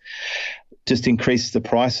 years. Just increased the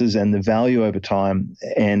prices and the value over time,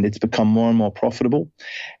 and it's become more and more profitable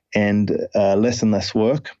and less and less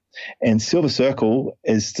work. And Silver Circle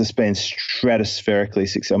has just been stratospherically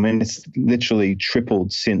successful. I mean, it's literally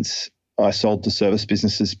tripled since I sold to service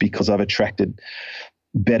businesses because I've attracted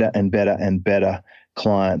better and better and better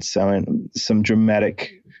clients. I mean, some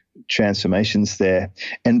dramatic transformations there.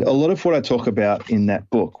 And a lot of what I talk about in that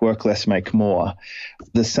book, Work Less, Make More,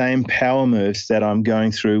 the same power moves that I'm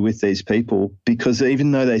going through with these people, because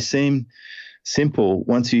even though they seem simple,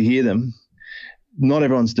 once you hear them, not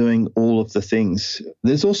everyone's doing all of the things.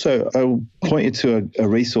 There's also, I'll point you to a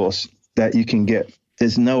resource that you can get.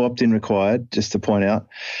 There's no opt-in required, just to point out.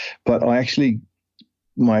 But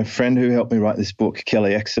my friend who helped me write this book,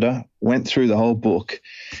 Kelly Exeter, went through the whole book.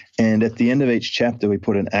 And at the end of each chapter, we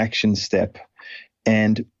put an action step.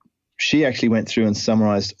 And she actually went through and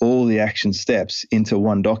summarized all the action steps into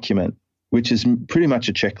one document, which is pretty much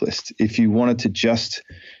a checklist. If you wanted to just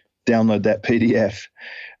download that PDF,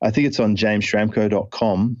 I think it's on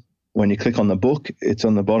jamesschramko.com. When you click on the book, it's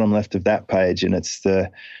on the bottom left of that page, and it's the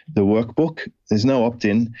workbook. There's no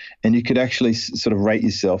opt-in, and you could actually sort of rate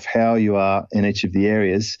yourself how you are in each of the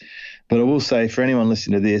areas. But I will say, for anyone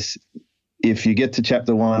listening to this, if you get to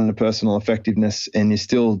chapter 1, the personal effectiveness, and you're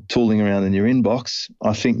still tooling around in your inbox,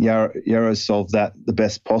 I think Yarrow's solved that the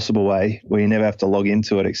best possible way, where you never have to log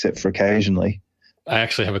into it except for occasionally. I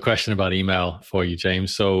actually have a question about email for you,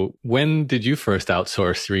 James. So when did you first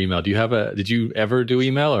outsource your email? Did you ever do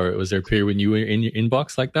email, or was there a period when you were in your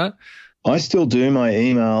inbox like that? I still do my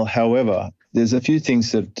email. However, there's a few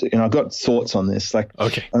things that, I've got thoughts on this. Like,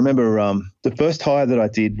 okay. I remember the first hire that I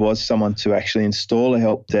did was someone to actually install a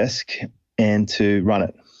help desk and to run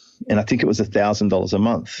it. And I think it was $1,000 a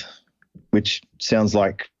month, which sounds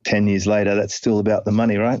like 10 years later, that's still about the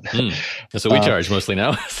money, right? That's what we charge mostly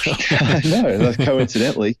now. I know,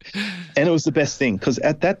 coincidentally. And it was the best thing, because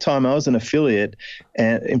at that time I was an affiliate.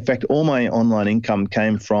 And in fact, all my online income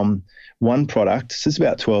came from one product. This is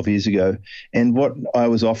about 12 years ago. And what I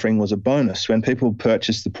was offering was a bonus. When people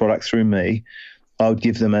purchased the product through me, I would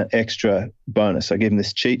give them an extra bonus. I gave them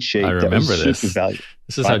this cheat sheet. I remember that was super valuable.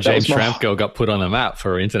 This is how James Schramko got put on the map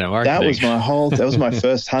for internet marketing. That was my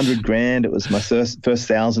first $100,000. It was my first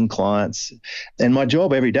 1,000 clients. And my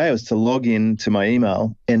job every day was to log in to my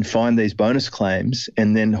email and find these bonus claims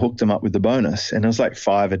and then hook them up with the bonus. And it was like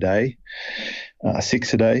 5 a day,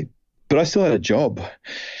 6 a day. But I still had a job.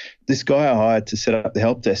 This guy I hired to set up the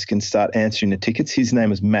help desk and start answering the tickets, his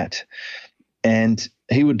name was Matt. And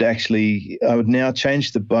I would now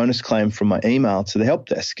change the bonus claim from my email to the help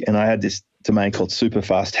desk. And I had this domain called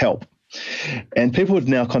Superfast Help. And people would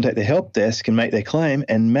now contact the help desk and make their claim.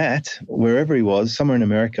 And Matt, wherever he was, somewhere in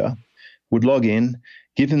America, would log in,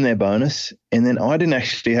 give them their bonus, and then I didn't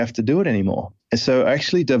actually have to do it anymore. And so I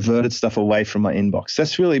actually diverted stuff away from my inbox.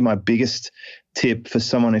 That's really my biggest tip for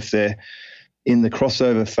someone if they're in the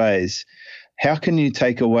crossover phase. How can you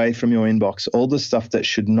take away from your inbox all the stuff that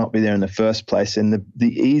should not be there in the first place? And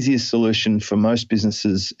the easiest solution for most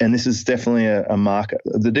businesses, and this is definitely a market,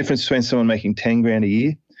 the difference between someone making $10,000 a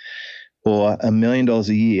year or $1 million a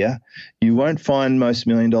year, you won't find most $1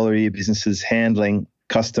 million a year businesses handling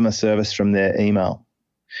customer service from their email.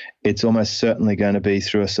 It's almost certainly going to be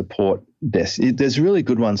through a support desk. There's really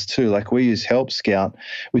good ones too. Like we use Help Scout,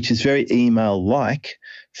 which is very email-like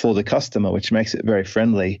for the customer, which makes it very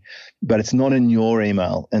friendly, but it's not in your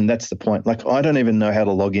email. And that's the point. Like I don't even know how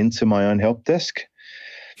to log into my own help desk.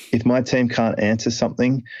 If my team can't answer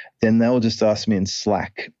something, then they'll just ask me in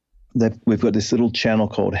Slack. we've got this little channel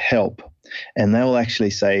called Help, and they'll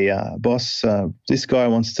actually say, boss, this guy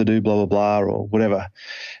wants to do blah, blah, blah, or whatever.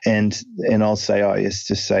 And I'll say, oh, yes,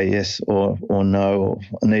 just say yes or no, or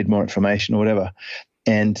I need more information or whatever.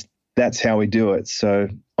 And that's how we do it. So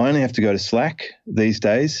I only have to go to Slack these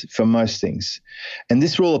days for most things. And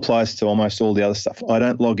this rule applies to almost all the other stuff. I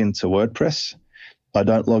don't log into WordPress. I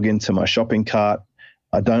don't log into my shopping cart.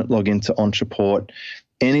 I don't log into Ontraport.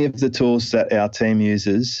 Any of the tools that our team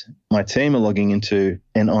uses, my team are logging into,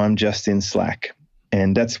 and I'm just in Slack.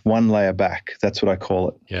 And that's one layer back. That's what I call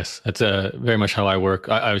it. Yes, that's very much how I work.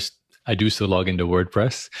 I do still log into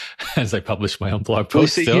WordPress as I publish my own blog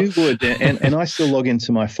posts. Well, you would, and I still log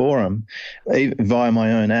into my forum via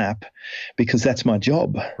my own app because that's my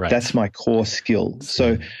job. Right. That's my core skill.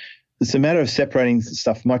 So it's a matter of separating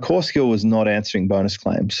stuff. My core skill was not answering bonus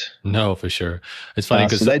claims. No, for sure. It's funny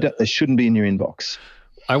because so they shouldn't be in your inbox.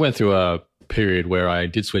 I went through a period where I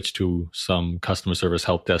did switch to some customer service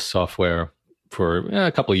help desk software for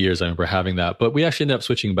a couple of years. I remember having that, but we actually ended up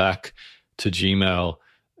switching back to Gmail,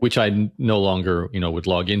 which I no longer, would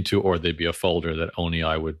log into, or there'd be a folder that only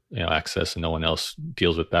I would access and no one else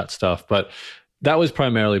deals with that stuff. But that was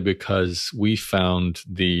primarily because we found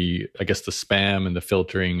the spam and the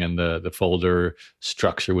filtering and the folder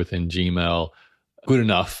structure within Gmail good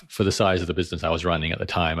enough for the size of the business I was running at the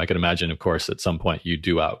time. I can imagine, of course, at some point you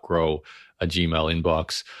do outgrow a Gmail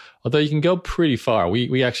inbox, although you can go pretty far.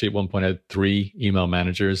 We actually at one point had 3 email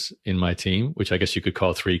managers in my team, which I guess you could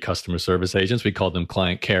call 3 customer service agents. We called them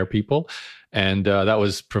client care people. And that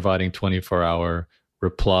was providing 24-hour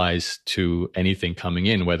replies to anything coming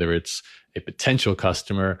in, whether it's a potential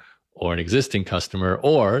customer or an existing customer,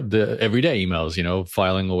 or the everyday emails,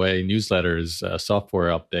 filing away newsletters, software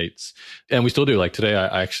updates. And we still do. Like today,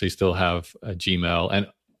 I actually still have a Gmail, and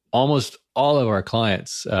almost all of our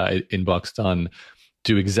clients inbox done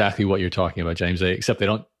do exactly what you're talking about, James. Except they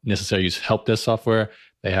don't necessarily use help desk software.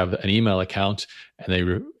 They have an email account,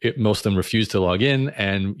 and most of them refuse to log in.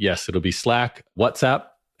 And yes, it'll be Slack, WhatsApp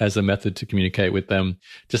as a method to communicate with them,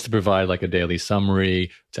 just to provide like a daily summary,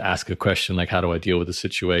 to ask a question like, how do I deal with the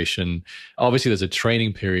situation? Obviously, there's a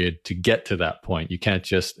training period to get to that point. You can't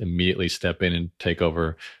just immediately step in and take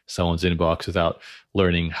over someone's inbox without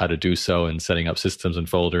learning how to do so and setting up systems and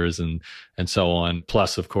folders and so on.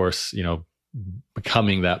 Plus, of course,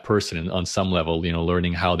 becoming that person on some level,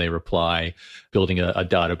 learning how they reply, building a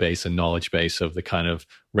database, a knowledge base of the kind of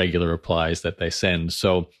regular replies that they send.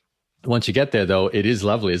 So once you get there, though, it is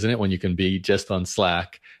lovely, isn't it? When you can be just on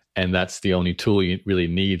Slack and that's the only tool you really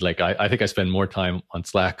need. Like I think I spend more time on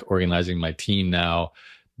Slack organizing my team now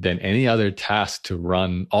than any other task to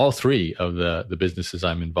run all 3 of the businesses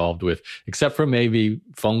I'm involved with, except for maybe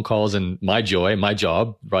phone calls and my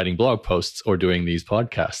job, writing blog posts or doing these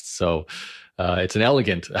podcasts. So it's an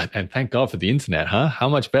elegant, and thank God for the internet, huh? How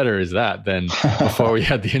much better is that than before we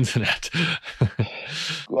had the internet?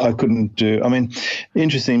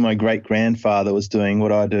 Interesting, my great-grandfather was doing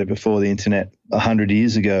what I did before the internet 100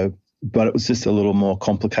 years ago, but it was just a little more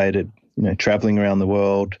complicated, traveling around the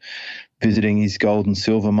world, visiting his gold and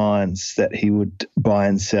silver mines that he would buy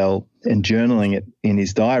and sell, and journaling it in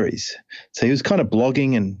his diaries. So he was kind of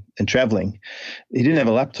blogging and traveling. He didn't have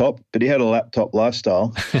a laptop, but he had a laptop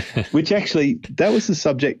lifestyle, which actually, that was the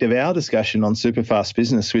subject of our discussion on Superfast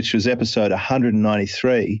Business, which was episode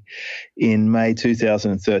 193 in May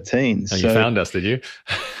 2013. Oh, you found us, did you?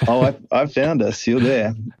 I found us. You're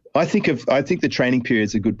there. I think the training period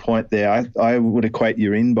is a good point there. I would equate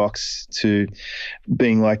your inbox to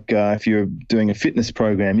being like if you're doing a fitness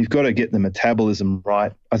program, you've got to get the metabolism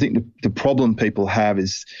right. I think the problem people have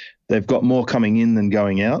is they've got more coming in than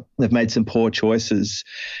going out. They've made some poor choices.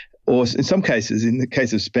 Or in some cases, in the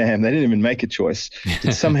case of spam, they didn't even make a choice.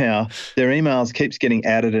 Somehow their emails keeps getting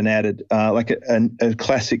added and added. Like a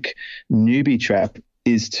classic newbie trap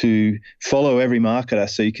is to follow every marketer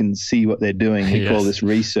so you can see what they're doing. We call this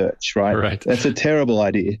research, right? Right. That's a terrible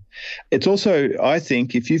idea. It's also, I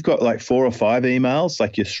think, if you've got like 4 or 5 emails,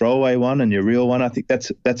 like your throwaway one and your real one, I think that's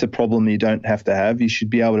a problem you don't have to have. You should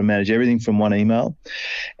be able to manage everything from one email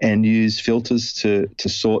and use filters to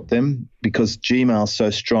sort them, because Gmail's so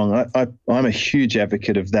strong. I'm a huge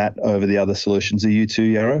advocate of that over the other solutions. Are you too,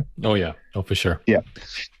 Yarrow? Oh, yeah. Oh, for sure. Yeah,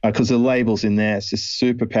 because the labels in there, it's just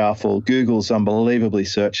super powerful. Google's unbelievably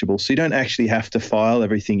searchable. So you don't actually have to file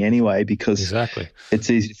everything anyway, because it's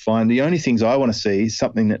easy to find. The only things I want to see is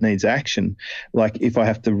something that needs action, like if I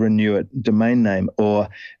have to renew a domain name, or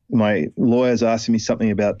my lawyer's asking me something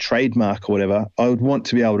about trademark or whatever. I would want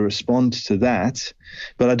to be able to respond to that,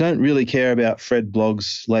 but I don't really care about Fred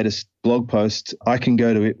Blog's latest blog post. I can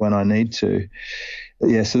go to it when I need to.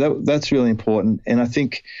 Yeah, so that's really important. And I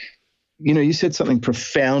think you said something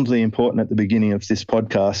profoundly important at the beginning of this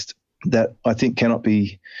podcast that I think cannot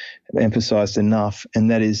be emphasized enough. And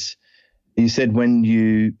that is, you said when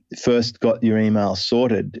you first got your email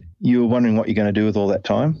sorted, you were wondering what you're going to do with all that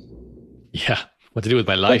time. Yeah. What to do with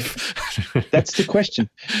my life? That's the question.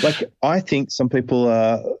 Like, I think some people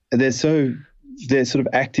they're sort of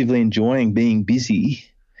actively enjoying being busy.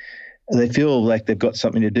 They feel like they've got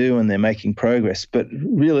something to do and they're making progress. But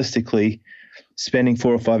realistically, spending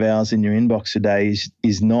 4 or 5 hours in your inbox a day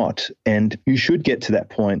is not. And you should get to that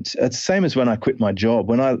point. It's the same as when I quit my job.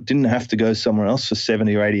 When I didn't have to go somewhere else for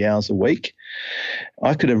 70 or 80 hours a week,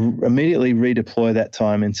 I could have immediately redeploy that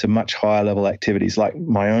time into much higher level activities like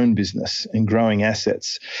my own business and growing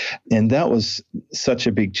assets. And that was such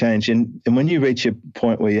a big change. And when you reach a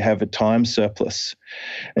point where you have a time surplus,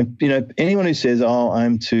 and anyone who says, "Oh,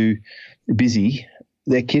 I'm too busy,"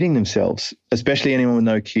 they're kidding themselves, especially anyone with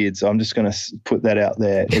no kids. I'm just going to put that out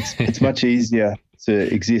there. It's much easier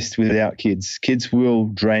to exist without kids. Kids will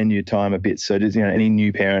drain your time a bit. So does, any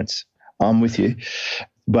new parents, I'm with you.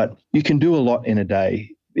 But you can do a lot in a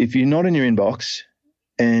day. If you're not in your inbox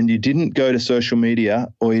and you didn't go to social media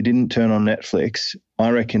or you didn't turn on Netflix,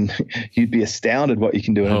 I reckon you'd be astounded what you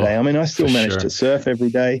can do in a day. I mean, I still manage to surf every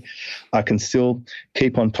day. I can still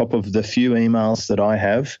keep on top of the few emails that I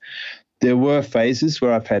have. There were phases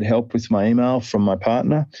where I've had help with my email from my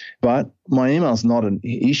partner, but my email's not an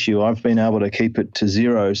issue. I've been able to keep it to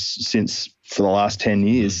zero for the last 10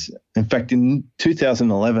 years. In fact, in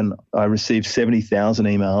 2011, I received 70,000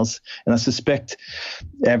 emails, and I suspect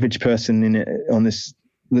the average person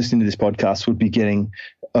listening to this podcast would be getting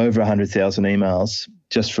over 100,000 emails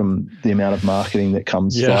just from the amount of marketing that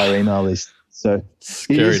comes via email list. So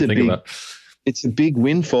it's a big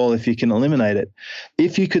windfall if you can eliminate it.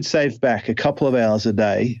 If you could save back a couple of hours a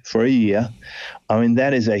day for a year, I mean,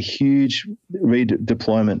 that is a huge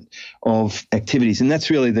redeployment of activities. And that's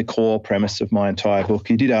really the core premise of my entire book.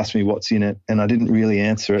 You did ask me what's in it, and I didn't really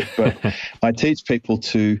answer it, but I teach people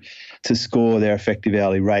to score their effective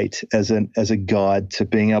hourly rate as a guide to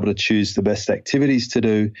being able to choose the best activities to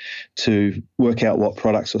do, to work out what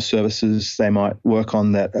products or services they might work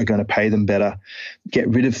on that are going to pay them better, get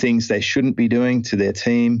rid of things they shouldn't be doing to their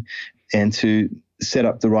team, and to set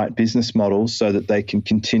up the right business models so that they can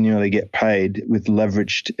continually get paid with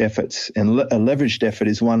leveraged efforts. And a leveraged effort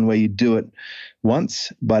is one where you do it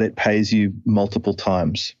once, but it pays you multiple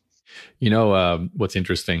times. What's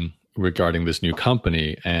interesting regarding this new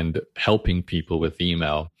company and helping people with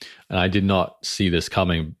email, and I did not see this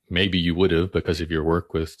coming. Maybe you would have, because of your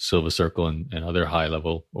work with Silver Circle and other high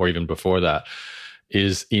level, or even before that,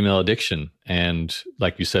 is email addiction. And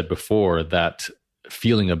like you said before, that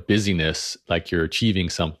feeling of busyness, like you're achieving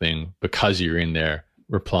something because you're in there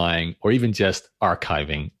replying or even just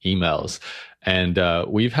archiving emails. And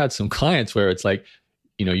we've had some clients where it's like,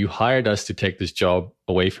 you hired us to take this job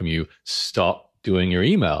away from you. Stop doing your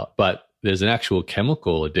email. But there's an actual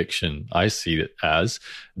chemical addiction, I see it as,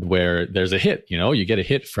 where there's a hit. You get a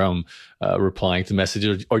hit from replying to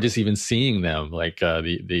messages or just even seeing them, like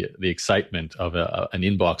the excitement of an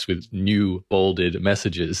inbox with new bolded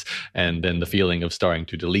messages, and then the feeling of starting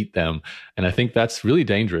to delete them. And I think that's really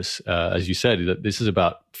dangerous. As you said, that this is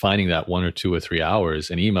about finding that 1 or 2 or 3 hours,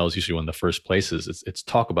 and email is usually one of the first places. It's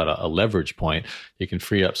talk about a leverage point. You can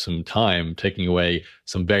free up some time, taking away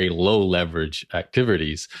some very low leverage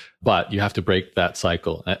activities, but you have to break that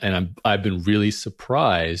cycle. And I've been really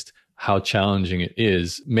surprised how challenging it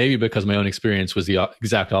is, maybe because my own experience was the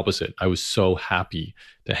exact opposite. I was so happy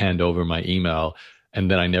to hand over my email, and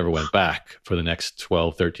then I never went back for the next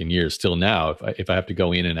 12, 13 years. Still now, if I have to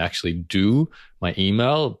go in and actually do my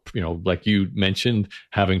email, like you mentioned,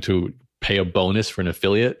 having to pay a bonus for an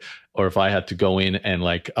affiliate, or if I had to go in and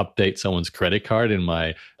like update someone's credit card in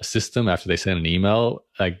my system after they send an email,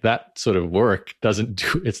 like that sort of work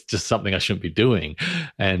it's just something I shouldn't be doing.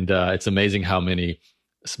 And it's amazing how many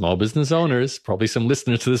small business owners, probably some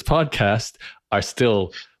listeners to this podcast, are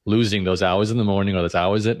still losing those hours in the morning or those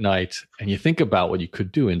hours at night. And you think about what you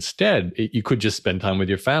could do instead. You could just spend time with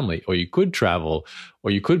your family, or you could travel, or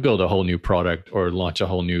you could build a whole new product, or launch a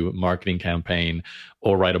whole new marketing campaign,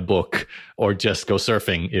 or write a book, or just go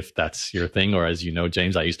surfing if that's your thing. Or as you know,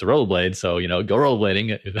 James, I used to rollerblade. So, go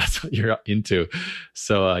rollerblading if that's what you're into.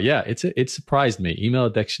 So it surprised me. Email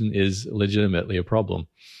addiction is legitimately a problem.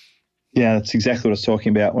 Yeah, that's exactly what I was talking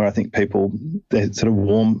about, where I think people, they're sort of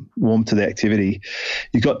warm to the activity.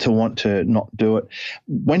 You've got to want to not do it.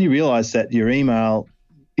 When you realize that your email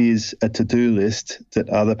is a to-do list that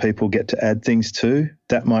other people get to add things to,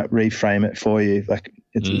 that might reframe it for you. Like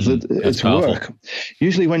it's work.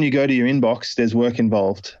 Usually when you go to your inbox, there's work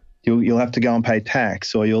involved. You'll have to go and pay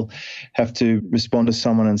tax, or you'll have to respond to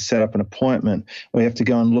someone and set up an appointment, or you have to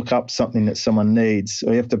go and look up something that someone needs,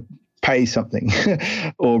 or you have to pay something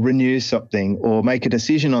or renew something or make a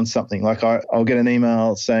decision on something. Like I'll get an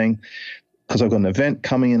email saying, because I've got an event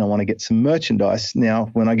coming in, I want to get some merchandise. Now,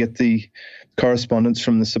 when I get the correspondence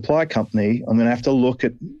from the supply company, I'm going to have to look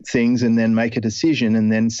at things and then make a decision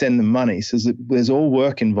and then send them money. So there's all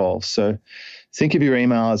work involved. So think of your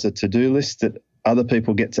email as a to-do list that other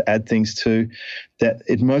people get to add things to, that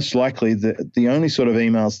it most likely the only sort of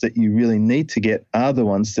emails that you really need to get are the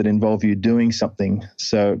ones that involve you doing something.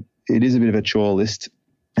 So it is a bit of a chore list.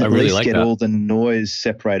 At least get all the noise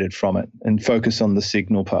separated from it and focus on the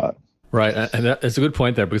signal part. Right. And that's a good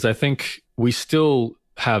point there, because I think we still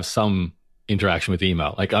have some interaction with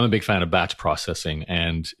email. Like, I'm a big fan of batch processing,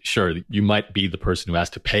 and sure, you might be the person who has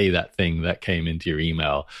to pay that thing that came into your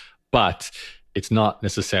email, but it's not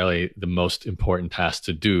necessarily the most important task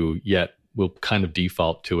to do, yet we'll kind of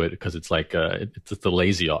default to it because it's like it's the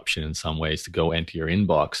lazy option in some ways to go enter your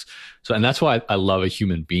inbox. So, and that's why I love a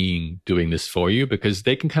human being doing this for you, because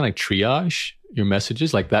they can kind of triage your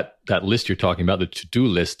messages, like that list you're talking about, the to-do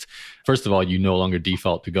list. First of all, you no longer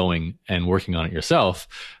default to going and working on it yourself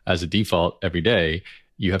as a default every day.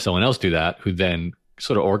 You have someone else do that, who then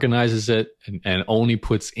sort of organizes it and only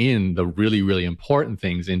puts in the really, really important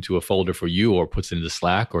things into a folder for you, or puts it into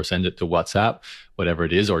Slack, or sends it to WhatsApp, whatever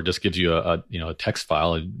it is, or just gives you a text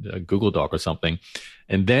file, a Google Doc or something.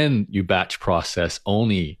 And then you batch process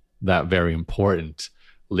only that very important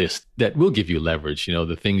list that will give you leverage,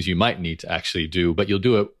 the things you might need to actually do, but you'll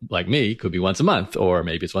do it like me, could be once a month, or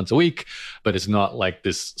maybe it's once a week, but it's not like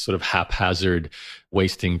this sort of haphazard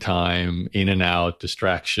wasting time, in and out,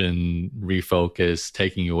 distraction, refocus,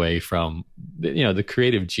 taking you away from, the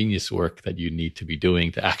creative genius work that you need to be doing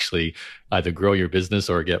to actually either grow your business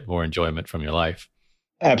or get more enjoyment from your life.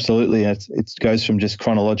 Absolutely. It goes from just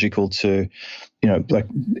chronological to, like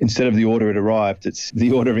instead of the order it arrived, it's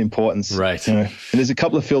the order of importance. Right. And there's a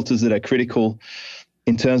couple of filters that are critical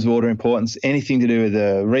in terms of order of importance. Anything to do with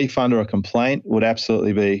a refund or a complaint would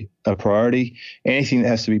absolutely be a priority. Anything that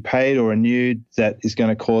has to be paid or renewed that is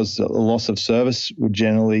going to cause a loss of service would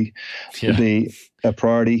generally be a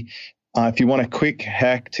priority. If you want a quick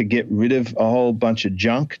hack to get rid of a whole bunch of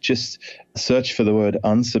junk, just search for the word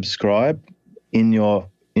unsubscribe in your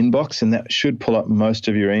inbox, and that should pull up most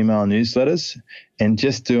of your email newsletters, and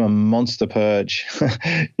just do a monster purge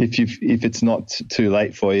if it's not too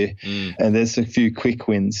late for you. And there's a few quick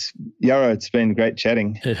wins. Yarrow, it's been great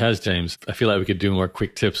chatting. It has, James. I feel like we could do more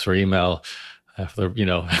quick tips for email after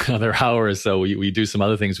another hour or so. We do some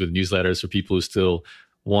other things with newsletters for people who still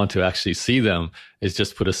want to actually see them, is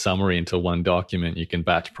just put a summary into one document you can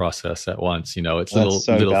batch process at once. It's little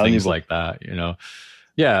things like that,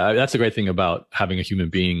 Yeah, that's a great thing about having a human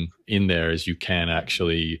being in there, is you can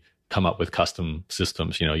actually come up with custom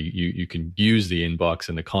systems. You can use the inbox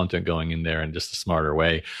and the content going in there in just a smarter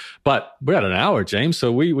way. But we're at an hour, James,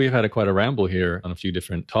 so we've had quite a ramble here on a few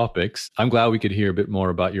different topics. I'm glad we could hear a bit more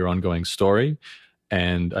about your ongoing story.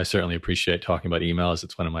 And I certainly appreciate talking about emails.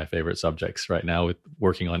 It's one of my favorite subjects right now, with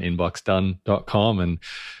working on inboxdone.com and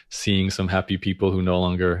seeing some happy people who no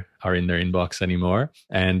longer are in their inbox anymore.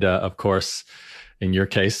 And of course, in your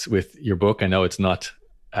case with your book, I know it's not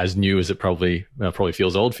as new as it probably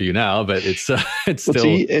feels old for you now, but it's still...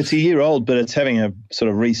 It's a year old, but it's having a sort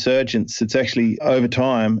of resurgence. It's actually, over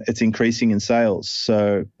time, it's increasing in sales.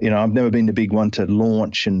 So, I've never been the big one to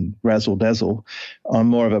launch and razzle dazzle. I'm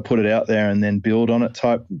more of a put it out there and then build on it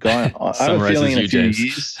type guy. I have a feeling in a few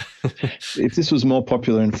years, if this was more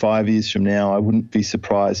popular in 5 years from now, I wouldn't be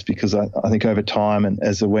surprised, because I think over time, and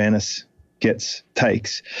as awareness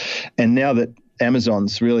takes, and now that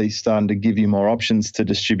Amazon's really starting to give you more options to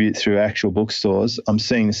distribute through actual bookstores, I'm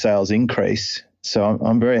seeing the sales increase. So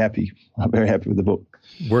I'm very happy. I'm very happy with the book.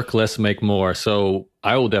 Work less, make more. So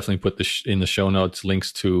I will definitely put in the show notes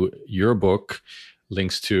links to your book,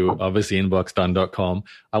 links to obviously inboxdone.com.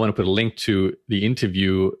 I want to put a link to the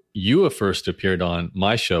interview you first appeared on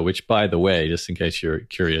my show, which, by the way, just in case you're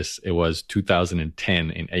curious, it was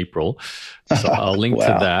 2010 in April. So I'll link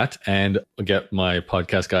to that, and I'll get my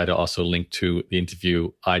podcast guy to also link to the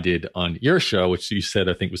interview I did on your show, which you said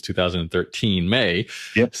I think was 2013 May.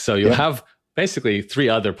 Yep. So you'll have basically 3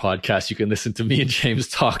 other podcasts you can listen to me and James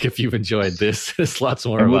talk if you've enjoyed this. There's lots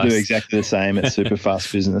more and of we'll us. Do exactly the same at Super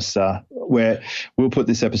Fast Business, where we'll put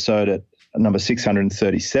this episode at number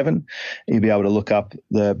 637. You'll be able to look up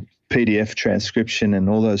the PDF transcription and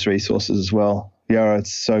all those resources as well. Yeah,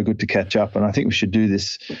 it's so good to catch up, and I think we should do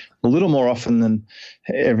this a little more often than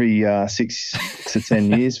every 6 to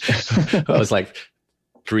 10 years. Well, it's like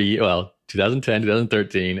 2 2010,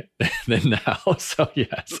 2013, then now. So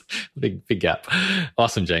yes, big gap.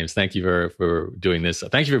 Awesome, James. Thank you for doing this.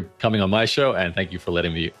 Thank you for coming on my show, and thank you for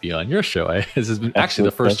letting me be on your show. This has been actually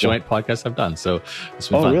the first joint podcast I've done. So it's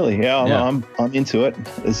been fun. Really? Yeah, I'm into it.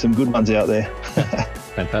 There's some good ones out there.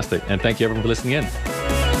 Fantastic. And thank you everyone for listening in.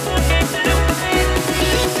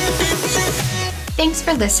 Thanks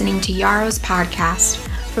for listening to Yarrow's podcast.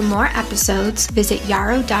 For more episodes, visit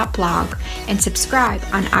yarrow.blog and subscribe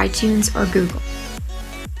on iTunes or Google.